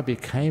course, when I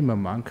became a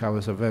monk, I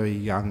was a very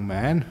young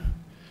man.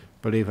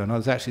 Believe it or not,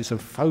 there's actually some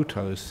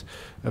photos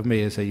of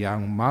me as a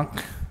young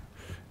monk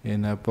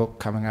in a book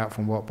coming out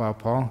from Wat Pah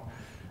Pong.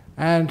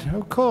 And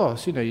of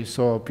course, you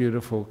saw a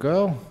beautiful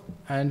girl,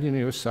 and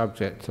you were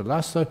subject to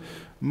lust. So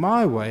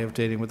my way of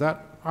dealing with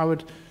that,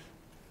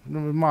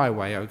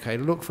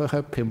 look for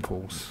her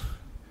pimples.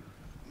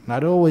 And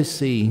I'd always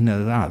see,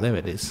 there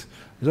it is.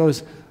 There's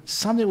always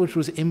something which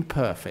was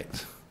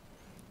imperfect.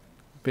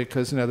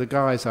 Because, the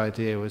guy's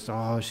idea was,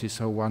 she's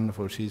so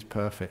wonderful, she's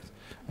perfect.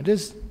 And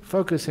just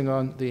focusing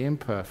on the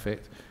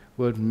imperfect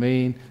would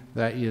mean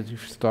that you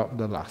stop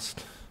the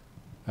lust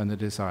and the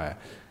desire.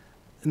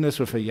 And this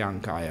was for a young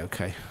guy,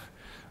 okay.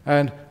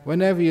 And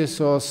whenever you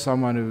saw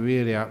someone who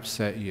really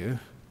upset you,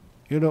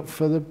 you look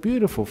for the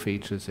beautiful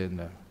features in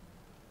them.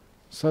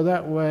 So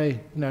that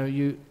way,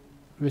 you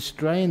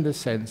restrain the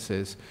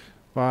senses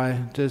by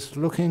just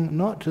looking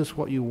not just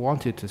what you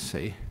wanted to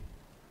see,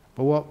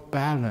 but what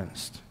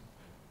balanced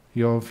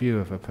your view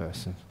of a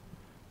person.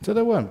 So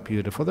they weren't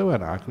beautiful, they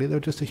weren't ugly, they were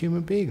just a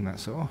human being,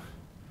 that's all.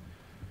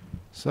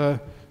 So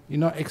you're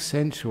not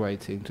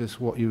accentuating just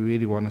what you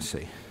really want to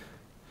see.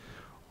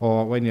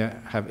 Or when you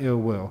have ill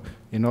will,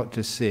 you're not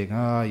just seeing,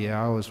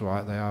 I was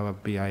right, they are a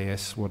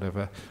BAS,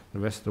 whatever the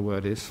rest of the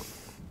word is.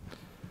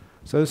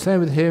 So the same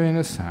with hearing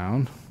a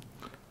sound,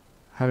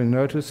 having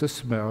noticed a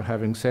smell,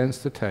 having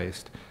sensed a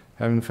taste,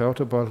 having felt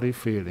a bodily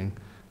feeling,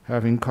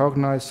 having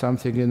cognized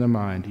something in the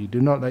mind, you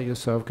do not let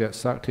yourself get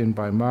sucked in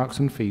by marks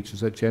and features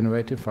that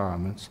generate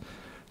defilements,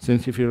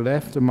 since if you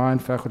left the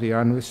mind faculty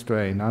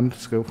unrestrained,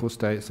 unskillful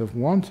states of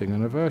wanting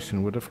and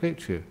aversion would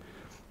afflict you.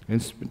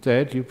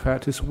 Instead, you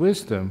practice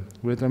wisdom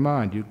with the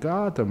mind, you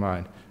guard the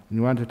mind, and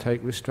you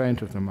undertake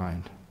restraint of the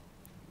mind.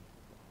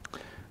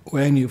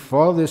 When you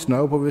follow this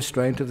noble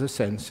restraint of the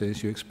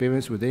senses, you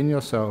experience within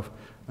yourself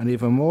an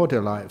even more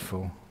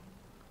delightful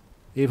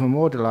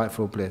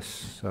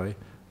bliss,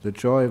 the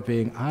joy of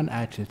being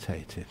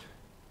unagitated.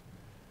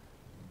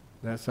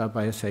 That's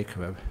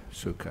Abhayasekara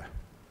Sukha.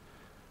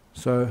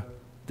 So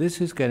this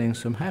is getting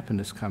some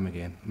happiness coming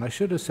in. And I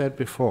should have said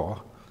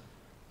before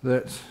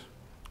that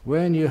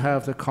when you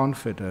have the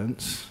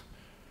confidence,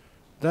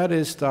 that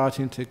is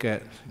starting to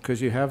get,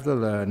 because you have the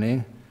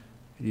learning,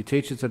 you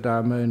teach it the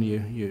Dhamma and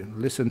you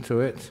listen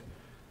to it,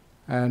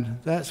 and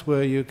that's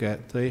where you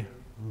get the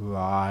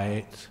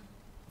right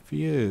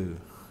view.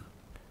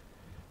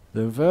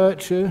 The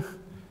virtue,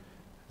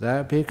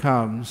 that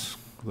becomes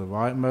the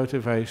right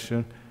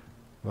motivation,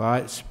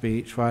 right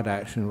speech, right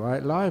action,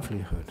 right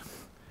livelihood.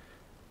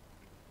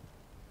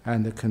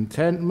 And the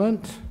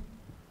contentment,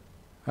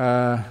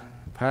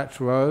 patch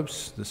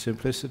robes, the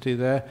simplicity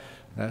there,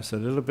 that's a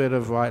little bit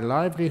of right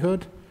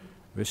livelihood.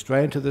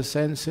 Restraint of the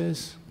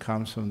senses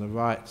comes from the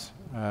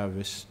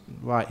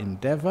right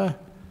endeavor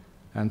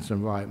and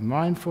some right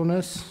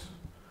mindfulness,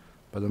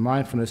 but the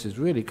mindfulness is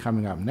really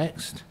coming up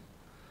next.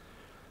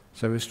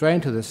 So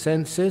restraint of the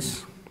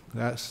senses,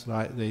 that's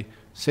like the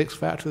sixth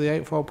factor of the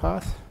Eightfold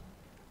Path.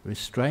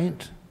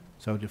 Restraint,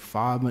 so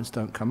defilements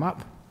don't come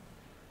up.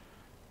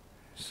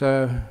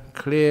 So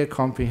clear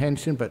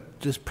comprehension, but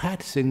just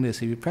practicing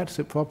this, if you practice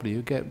it properly,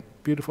 you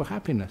get beautiful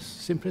happiness,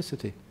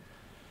 simplicity.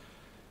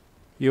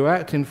 You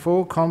act in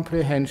full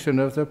comprehension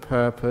of the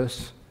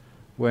purpose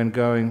When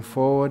going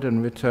forward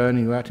and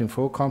returning, you act in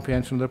full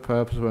comprehension of the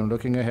purpose. When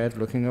looking ahead,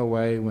 looking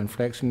away, when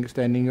flexing,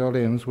 extending your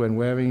limbs, when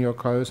wearing your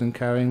clothes and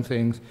carrying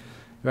things,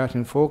 you act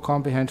in full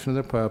comprehension of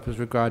the purpose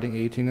regarding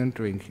eating and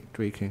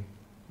drinking.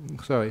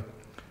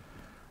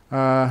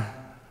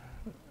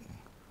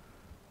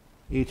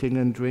 Eating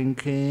and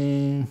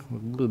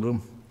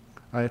drinking.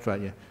 That's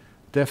right, yeah.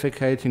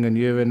 Defecating and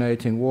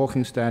urinating,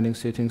 walking, standing,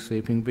 sitting,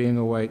 sleeping, being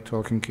awake,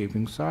 talking,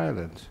 keeping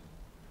silent.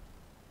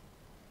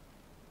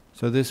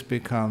 So this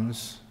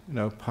becomes,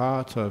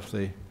 part of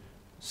the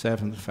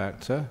seventh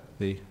factor,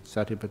 the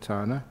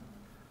satipatthana,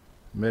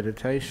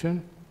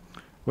 meditation.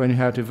 When you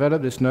have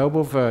developed this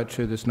noble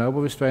virtue, this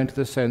noble restraint of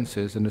the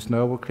senses, and this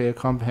noble clear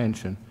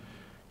comprehension,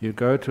 you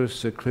go to a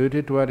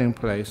secluded dwelling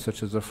place,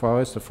 such as a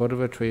forest, the foot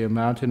of a tree, a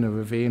mountain, a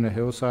ravine, a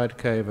hillside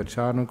cave, a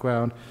charnel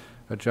ground,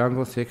 a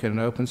jungle thicket, an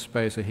open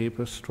space, a heap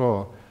of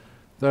straw.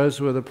 Those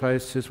were the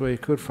places where you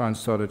could find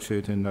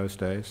solitude in those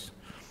days.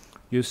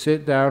 You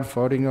sit down,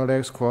 folding your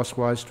legs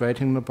crosswise,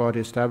 straightening the body,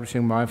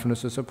 establishing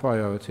mindfulness as a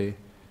priority.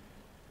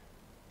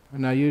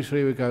 And now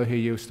usually we go here,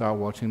 you start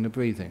watching the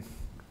breathing,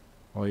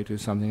 or you do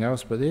something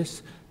else, but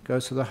this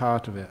goes to the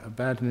heart of it,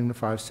 abandoning the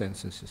five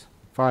senses.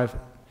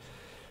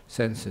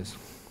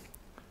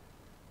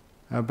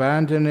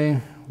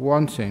 Abandoning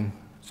the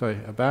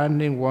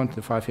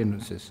five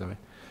hindrances,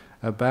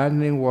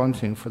 Abandoning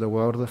wanting for the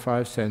world of the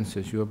five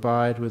senses, you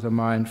abide with a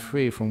mind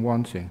free from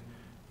wanting.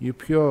 You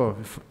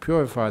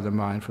purify the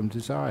mind from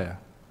desire.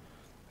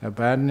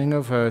 Abandoning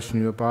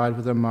aversion, you abide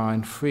with a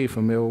mind free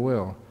from ill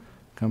will.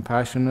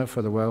 Compassionate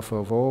for the welfare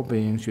of all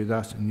beings,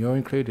 and you're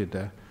included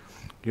there,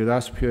 you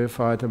thus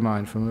purify the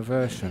mind from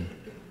aversion.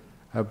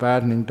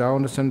 Abandoning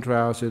dullness and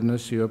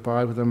drowsiness, you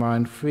abide with a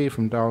mind free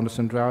from dullness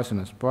and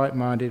drowsiness.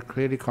 Bright-minded,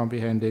 clearly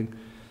comprehending,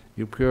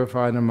 you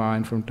purify the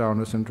mind from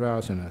dullness and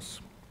drowsiness.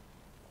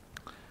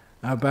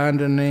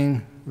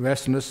 Abandoning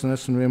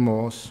restlessness and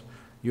remorse,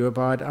 you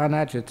abide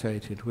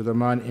unagitated, with a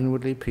mind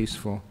inwardly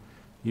peaceful.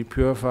 You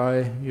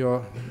purify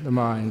the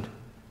mind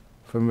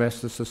from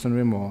restlessness and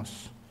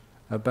remorse.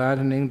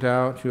 Abandoning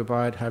doubt, you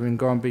abide having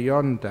gone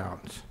beyond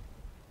doubt.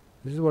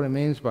 This is what it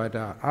means by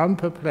doubt.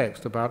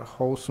 Unperplexed about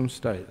wholesome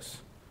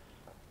states.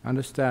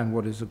 Understand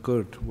what is a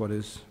good, what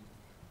is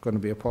going to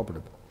be a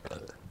problem.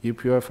 You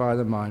purify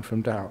the mind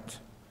from doubt.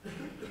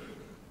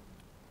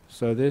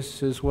 So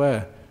this is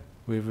where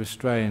we've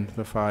restrained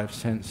the five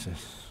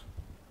senses.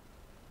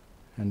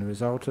 And the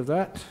result of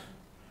that,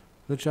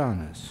 the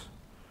jhanas.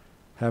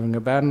 Having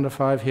abandoned the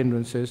five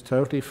hindrances,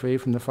 totally free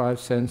from the five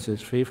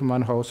senses, free from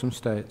unwholesome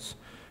states,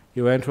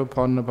 you enter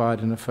upon and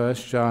abide in the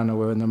first jhana,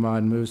 wherein the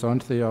mind moves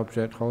onto the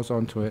object, holds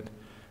onto it,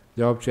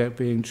 the object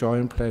being joy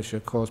and pleasure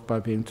caused by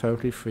being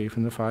totally free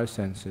from the five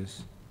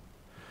senses.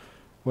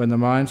 When the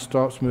mind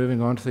stops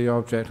moving onto the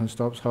object and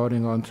stops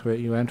holding onto it,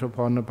 you enter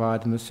upon and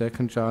abide in the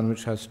second jhana,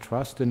 which has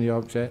trust in the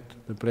object,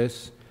 the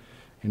bliss,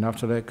 enough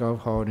to let go of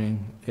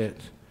holding it,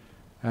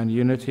 and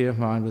unity of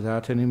mind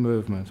without any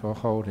movement or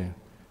holding,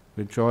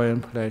 with joy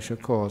and pleasure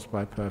caused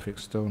by perfect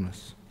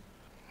stillness.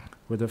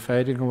 With the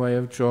fading away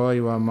of joy,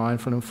 you are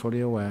mindful and fully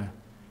aware.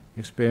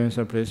 Experience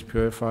of bliss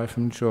purified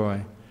from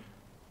joy.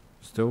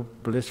 Still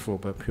blissful,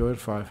 but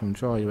purified from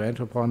joy, you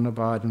enter upon and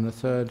abide in the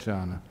third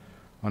jhana,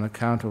 on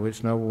account of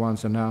which noble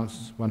ones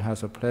announce one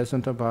has a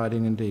pleasant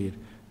abiding indeed,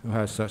 who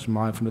has such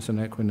mindfulness and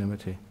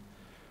equanimity.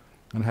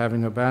 And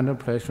having abandoned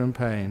pleasure and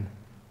pain,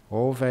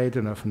 all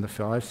Vedana from the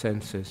five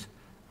senses,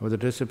 with the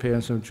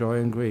disappearance of joy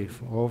and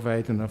grief, all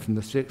Vedana from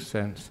the sixth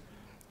sense,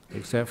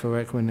 except for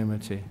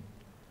equanimity,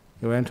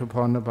 you enter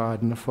upon and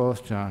abide in the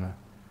fourth jhana,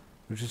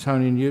 which is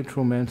only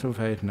neutral mental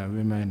Vedana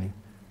remaining,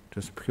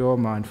 just pure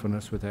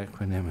mindfulness with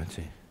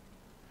equanimity.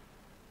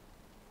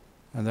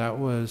 And that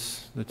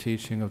was the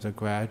teaching of the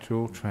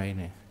gradual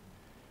training.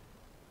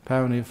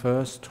 Apparently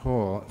first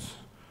taught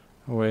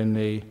when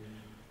the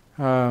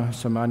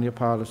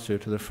Samanyapala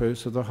Sutta, the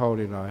fruits of the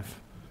holy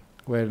life,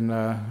 when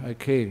a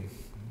king,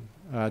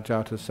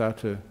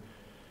 Jatasattu,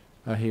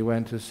 he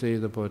went to see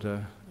the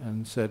Buddha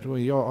and said, well,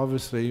 you're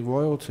obviously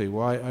royalty,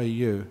 why are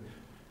you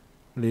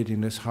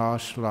leading this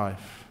harsh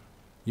life?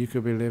 You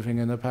could be living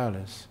in the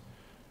palace,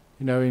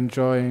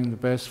 enjoying the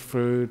best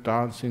food,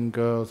 dancing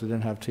girls, they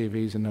didn't have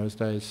TVs in those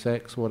days,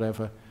 sex,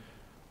 whatever.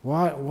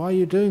 Why are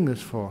you doing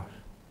this for?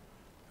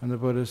 And the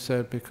Buddha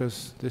said,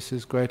 because this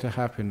is greater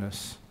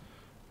happiness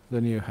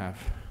than you have.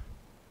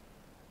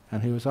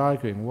 And he was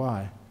arguing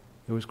why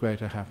it was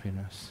greater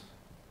happiness.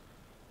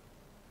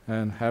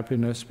 And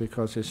happiness,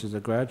 because this is a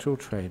gradual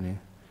training,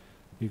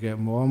 you get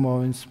more and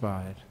more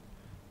inspired.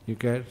 You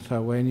get,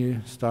 when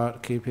you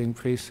start keeping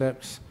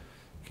precepts,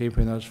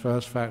 keeping those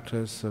first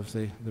factors of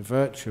the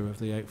virtue of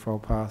the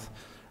Eightfold Path,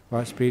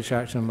 right speech,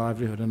 action,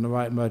 livelihood, and the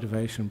right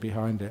motivation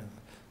behind it,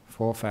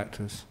 4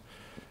 factors,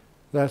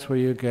 that's where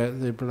you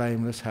get the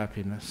blameless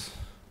happiness.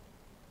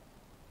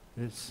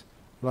 It's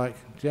like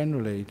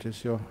generally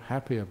just you're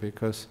happier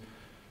because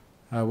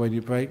when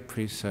you break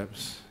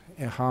precepts,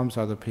 it harms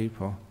other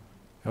people,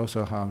 it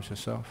also harms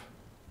yourself.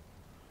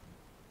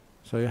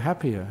 So you're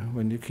happier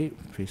when you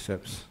keep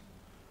precepts.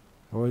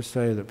 I always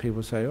say that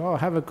people say, oh,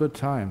 have a good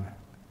time.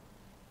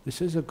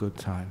 This is a good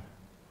time.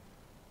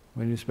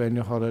 When you spend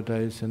your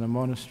holidays in a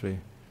monastery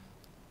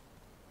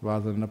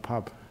rather than a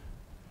pub.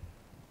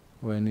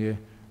 When you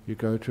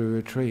go to a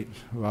retreat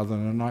rather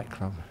than a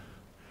nightclub.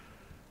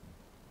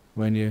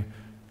 When you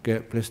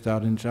get blissed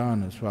out in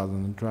jhanas rather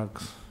than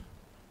drugs.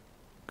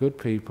 Good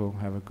people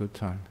have a good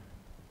time.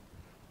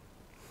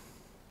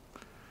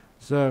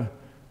 So,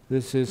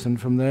 this is, and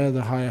from there,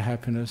 the higher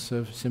happiness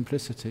of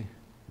simplicity.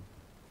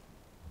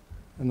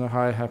 And the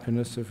higher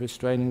happiness of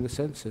restraining the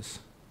senses.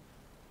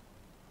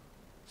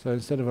 So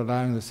instead of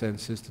allowing the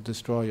senses to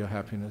destroy your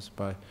happiness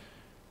by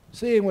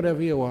seeing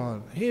whatever you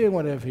want, hearing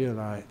whatever you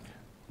like,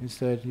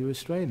 instead you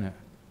restrain it,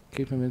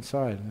 keep them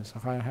inside, and it's a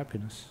higher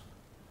happiness.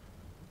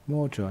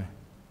 More joy.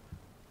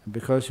 And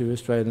because you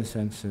restrain the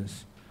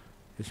senses,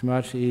 it's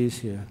much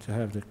easier to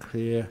have the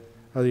clear,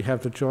 or you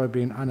have the joy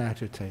being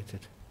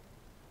unagitated.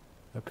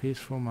 A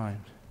peaceful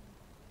mind.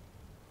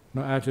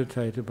 Not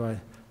agitated by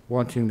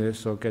wanting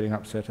this or getting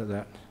upset at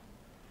that.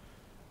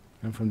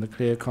 And from the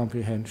clear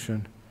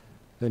comprehension,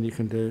 then you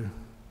can do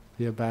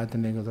the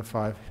abandoning of the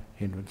 5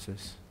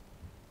 hindrances.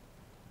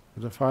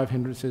 If the 5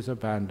 hindrances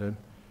abandoned,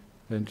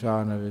 then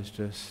jhana is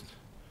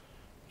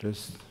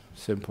just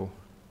simple.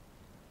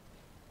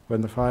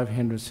 When the 5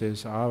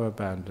 hindrances are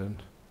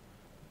abandoned,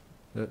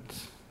 that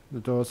the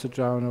doors to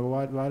jhana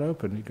are wide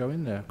open. You go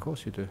in there, of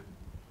course you do.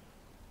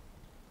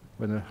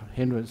 When the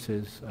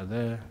hindrances are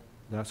there,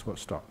 that's what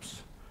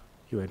stops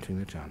you entering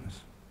the jhanas.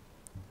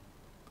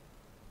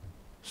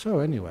 So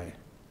anyway,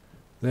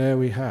 there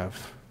we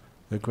have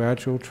the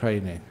gradual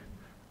training,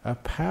 a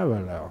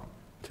parallel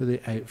to the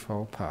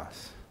Eightfold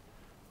Path.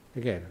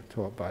 Again,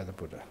 taught by the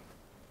Buddha.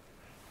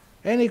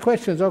 Any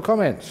questions or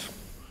comments?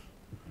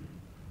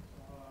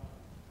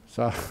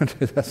 So,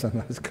 that's a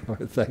nice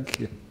comment,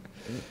 thank you.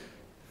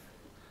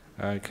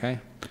 Okay,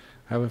 I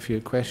have a few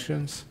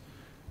questions.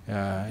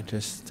 I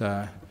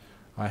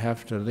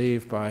have to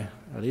leave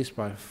at least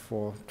by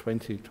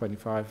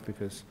 4:20,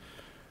 because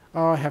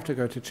I have to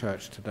go to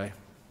church today.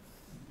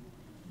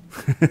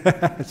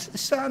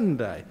 It's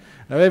Sunday.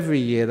 Now every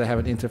year they have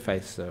an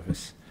interfaith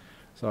service,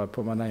 so I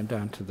put my name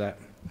down to that.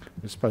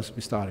 We're supposed to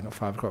be starting at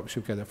 5 o'clock, we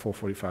should get there at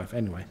 4:45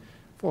 anyway.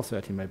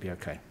 4:30 may be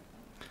okay.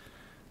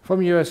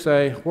 From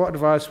USA, what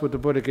advice would the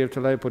Buddha give to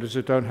lay Buddhists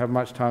who don't have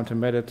much time to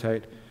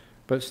meditate,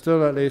 but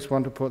still at least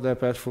want to put their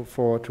best foot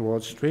forward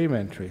towards stream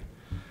entry?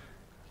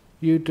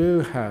 You do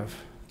have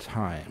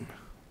time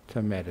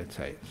to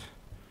meditate.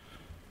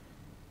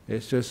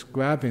 It's just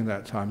grabbing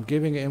that time,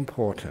 giving it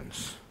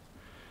importance.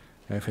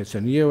 If it's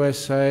in the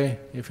USA,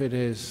 if it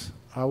is,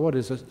 what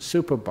is a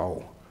Super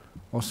Bowl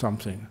or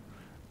something,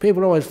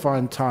 people always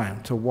find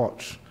time to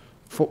watch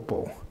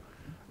football.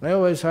 They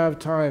always have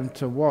time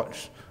to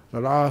watch the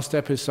last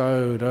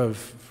episode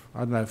of, I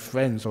don't know,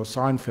 Friends or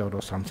Seinfeld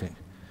or something.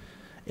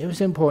 If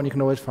it's important, you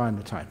can always find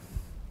the time.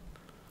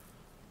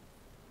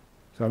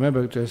 So I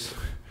remember just,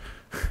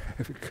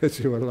 because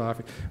you were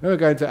laughing, I remember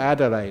going to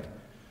Adelaide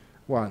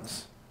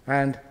once,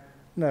 and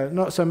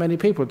not so many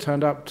people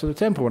turned up to the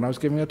temple when I was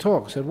giving a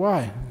talk. I said,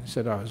 why? He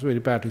said, it was really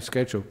badly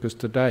scheduled, because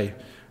today,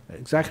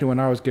 exactly when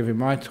I was giving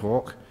my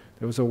talk,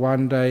 there was a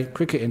one-day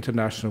cricket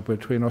international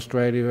between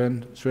Australia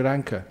and Sri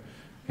Lanka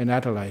in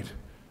Adelaide.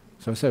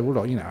 So I said,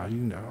 well, I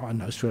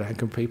know Sri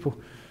Lankan people.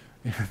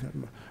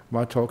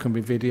 My talk can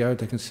be videoed,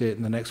 they can see it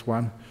in the next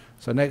one.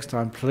 So next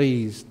time,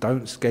 please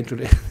don't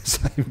schedule it the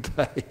same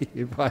day.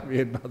 Invite me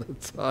another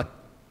time.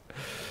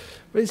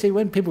 But you see,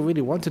 when people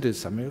really want to do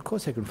something, of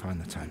course they can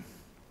find the time.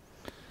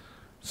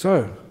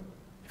 So,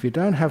 if you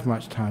don't have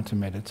much time to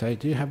meditate,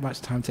 do you have much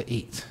time to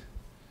eat?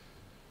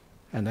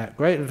 And that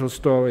great little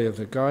story of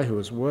the guy who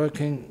was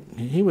working,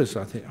 he was,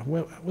 I think,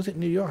 was it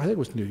New York? I think it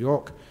was New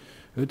York,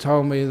 who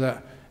told me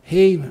that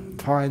he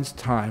finds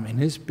time in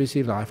his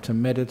busy life to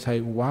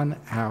meditate 1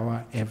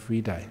 hour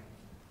every day,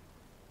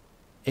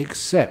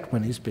 except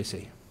when he's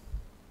busy.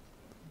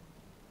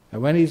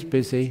 And when he's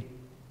busy,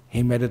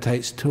 he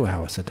meditates 2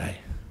 hours a day.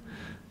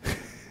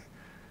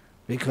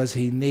 Because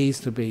he needs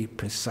to be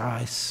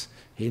precise,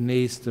 he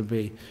needs to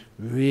be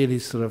really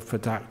sort of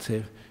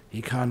productive.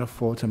 He can't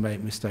afford to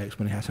make mistakes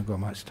when he hasn't got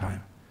much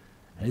time.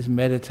 And his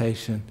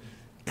meditation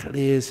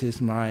clears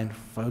his mind,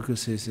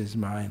 focuses his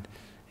mind,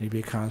 and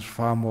he becomes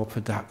far more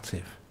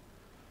productive.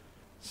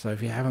 So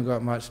if you haven't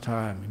got much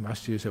time, you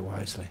must use it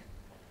wisely.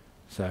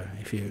 So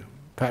if you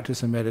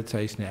practice a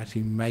meditation, it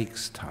actually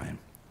makes time.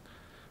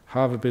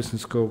 Harvard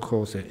Business School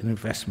calls it an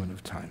investment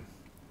of time.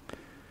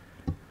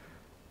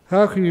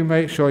 How can you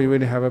make sure you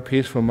really have a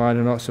peaceful mind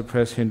and not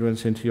suppress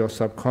hindrance into your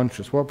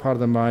subconscious? What part of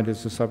the mind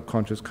is the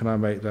subconscious? Can I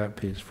make that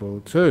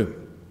peaceful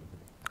too?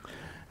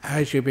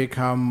 As you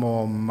become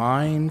more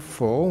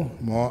mindful,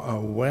 more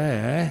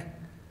aware,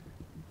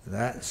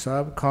 that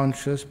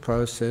subconscious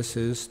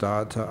processes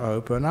start to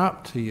open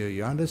up to you.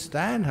 You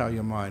understand how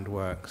your mind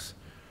works.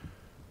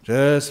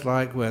 Just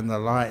like when the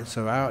lights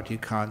are out, you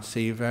can't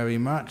see very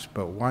much,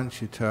 but once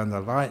you turn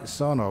the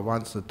lights on, or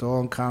once the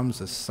dawn comes,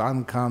 the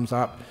sun comes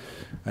up,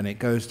 and it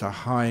goes to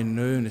high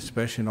noon,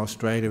 especially in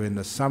Australia in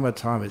the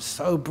summertime, it's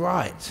so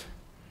bright.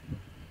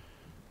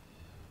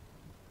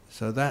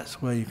 So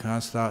that's where you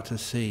can start to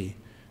see,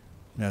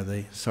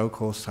 the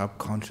so-called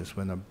subconscious.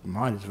 When the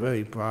mind is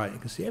very bright, you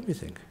can see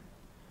everything.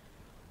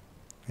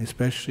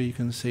 Especially you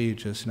can see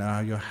just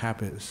your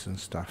habits and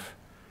stuff,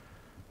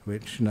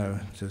 which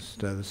just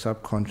the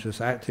subconscious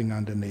acting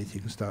underneath.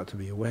 You can start to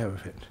be aware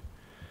of it,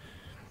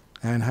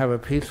 and have a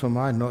peaceful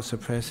mind, not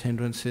suppress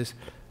hindrances.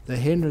 The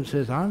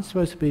hindrances aren't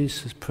supposed to be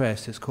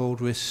suppressed. It's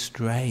called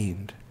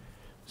restrained.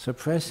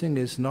 Suppressing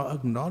is not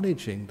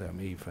acknowledging them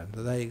even,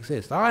 that they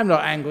exist. I'm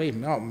not angry,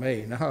 not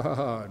me.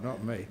 No,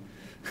 not me.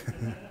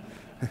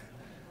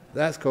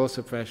 That's called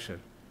suppression.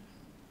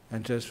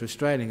 And just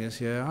restraining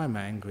is, I'm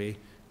angry.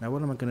 Now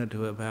what am I going to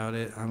do about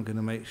it? I'm going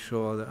to make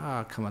sure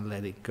that, come on,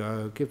 let it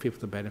go. Give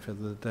people the benefit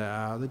of the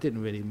doubt. They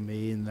didn't really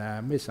mean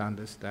that.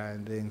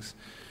 Misunderstandings.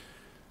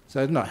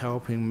 So it's not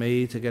helping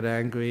me to get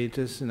angry.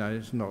 Just,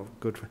 it's not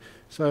good.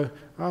 So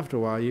after a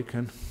while you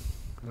can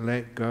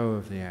let go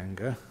of the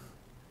anger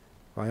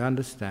by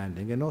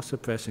understanding and not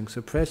suppressing.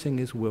 Suppressing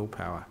is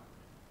willpower.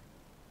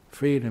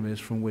 Freedom is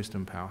from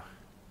wisdom power.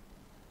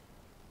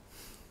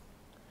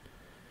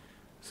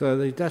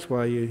 So that's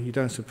why you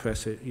don't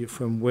suppress it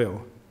from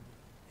will.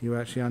 You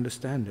actually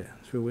understand it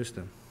through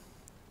wisdom.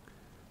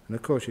 And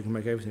of course you can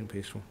make everything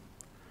peaceful.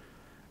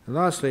 And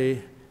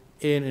lastly,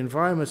 in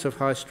environments of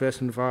high stress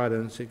and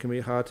violence, it can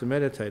be hard to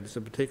meditate. It's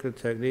a particular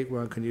technique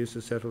one can use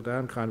to settle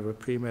down, kind of a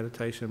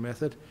pre-meditation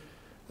method.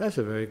 That's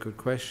a very good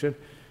question.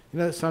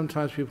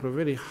 Sometimes people are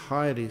really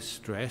highly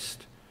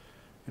stressed.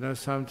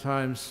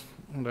 Sometimes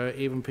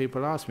even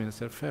people ask me, and I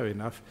said, fair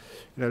enough,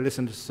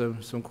 listen to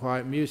some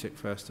quiet music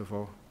first of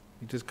all.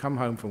 You just come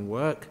home from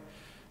work,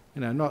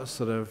 not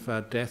sort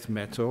of death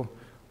metal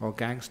or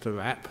gangster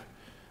rap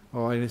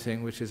or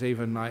anything which is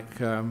even like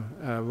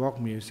rock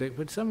music,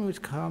 but something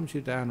which calms you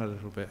down a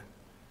little bit.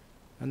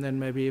 And then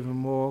maybe even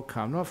more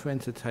calm, not for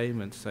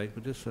entertainment's sake,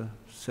 but just to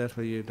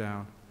settle you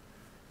down.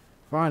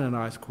 Find a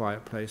nice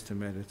quiet place to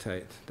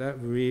meditate. That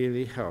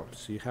really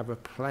helps. You have a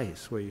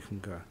place where you can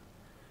go.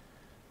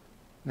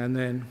 And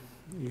then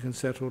you can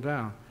settle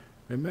down.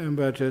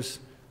 Remember,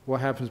 just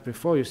what happens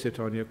before you sit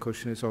on your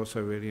cushion is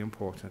also really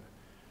important.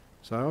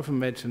 So I often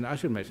mention, I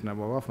should mention that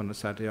more often on a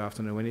Saturday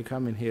afternoon, when you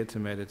come in here to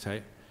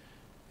meditate,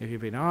 if you've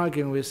been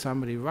arguing with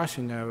somebody,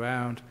 rushing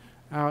around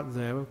out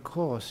there, of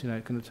course,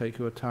 it's going to take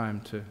you a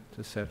time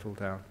to settle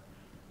down.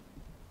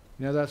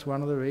 That's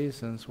one of the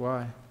reasons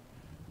why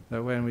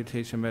that when we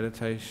teach a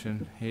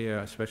meditation here,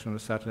 especially on a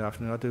Saturday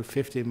afternoon, I do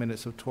 15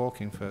 minutes of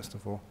talking first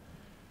of all,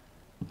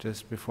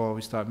 just before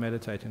we start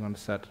meditating on a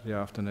Saturday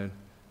afternoon.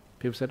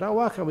 People said,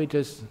 why can't we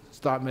just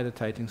start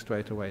meditating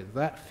straight away?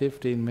 That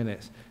 15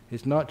 minutes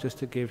is not just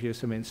to give you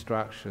some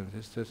instructions,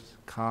 it's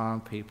just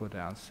calm people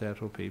down,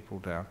 settle people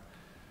down,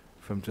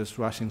 from just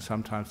rushing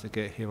sometimes to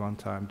get here on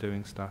time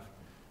doing stuff,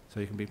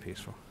 so you can be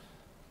peaceful.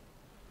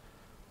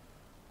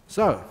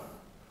 So,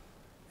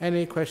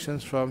 any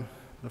questions from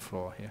the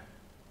floor here?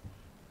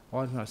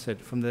 Or as I said,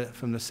 from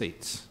the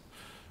seats,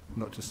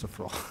 not just the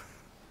floor,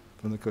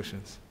 from the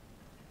cushions.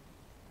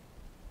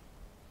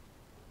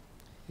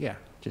 Yeah.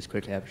 Just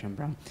quickly, Ajahn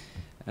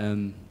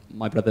Brahm.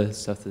 My brother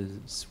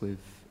suffers with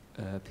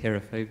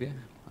periophobia.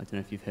 I don't know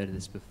if you've heard of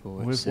this before.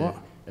 With what?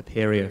 A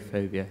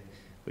periophobia,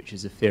 which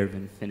is a fear of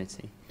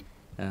infinity.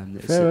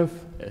 Fear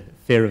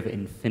of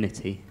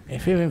infinity. A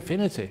fear of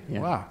infinity?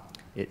 Yeah. Wow.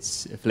 It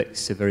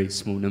afflicts a very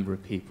small number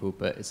of people,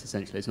 but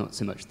it's not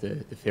so much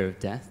the fear of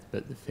death,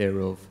 but the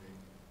fear of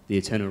the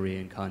eternal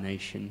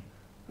reincarnation,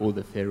 or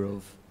the fear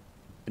of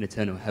an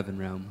eternal heaven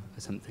realm, or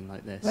something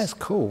like this. That's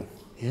cool.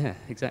 Yeah,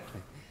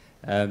 exactly.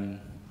 I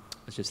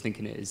was just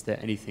thinking, is there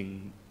any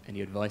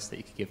advice that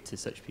you could give to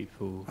such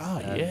people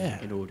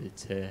in order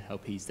to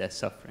help ease their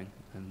suffering?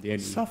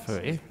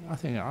 Suffering? I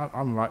think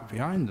I'm right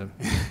behind them.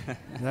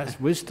 That's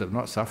wisdom,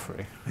 not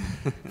suffering.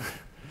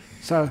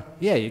 So,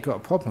 yeah, you've got a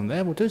problem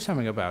there, we'll do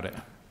something about it.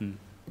 Mm.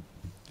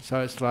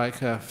 So it's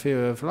like a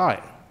fear of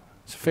light.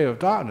 It's a fear of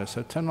darkness,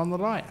 so turn on the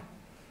light.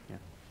 Yeah.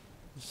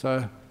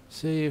 So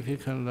see if you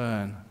can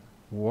learn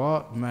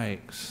what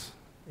makes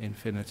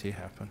infinity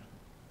happen.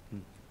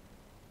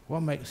 What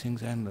makes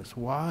things endless?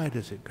 Why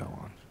does it go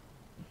on?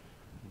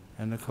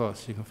 And of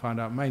course, you can find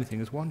out main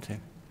thing is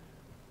wanting.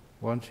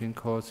 Wanting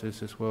causes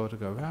this world to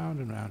go round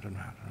and round and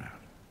round and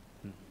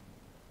round.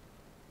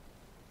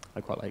 I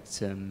quite liked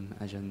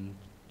Ajahn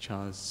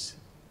Chah's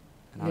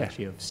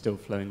analogy of still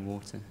flowing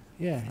water.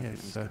 Yeah,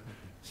 so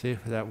see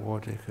if that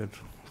water could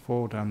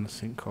fall down the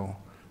sinkhole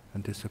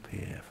and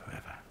disappear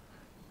forever.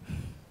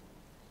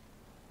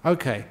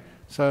 Okay,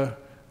 so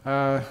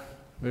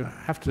we'll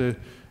have to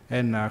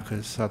end now,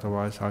 because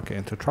otherwise I'll get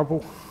into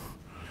trouble.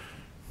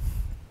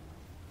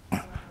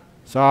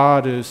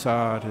 Sadhu,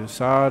 sadhu,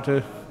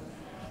 sadhu.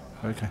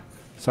 Okay.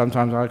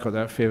 Sometimes I've got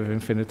that fear of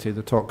infinity,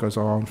 the talk goes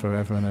on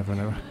forever and ever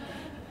and ever.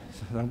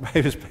 So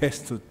maybe it's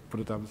best to put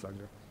a Dhamma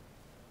Sangha.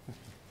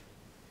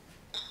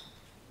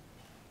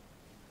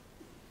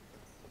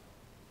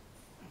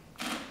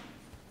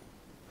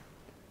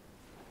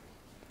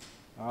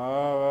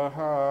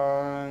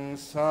 Arahang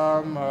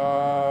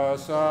Samma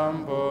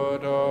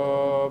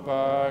Sambuddho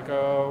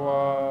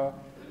Bhagava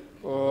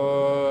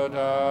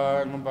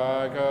Buddhaṃ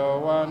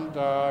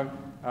Bhagavatam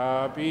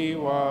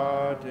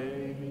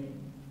Abhivademi.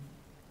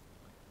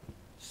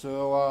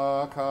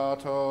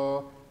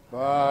 Suwakato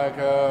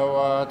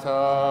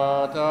Bhagavata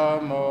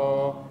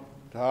Dhammo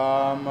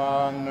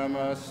Dhammang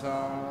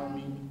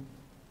Namasami.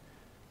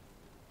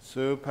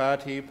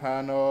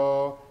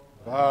 Supatipano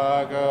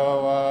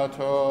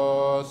Bhagavato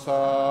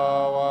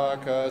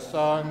Sawaka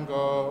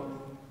Sangho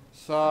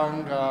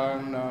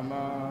Sanghang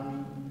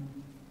Namami.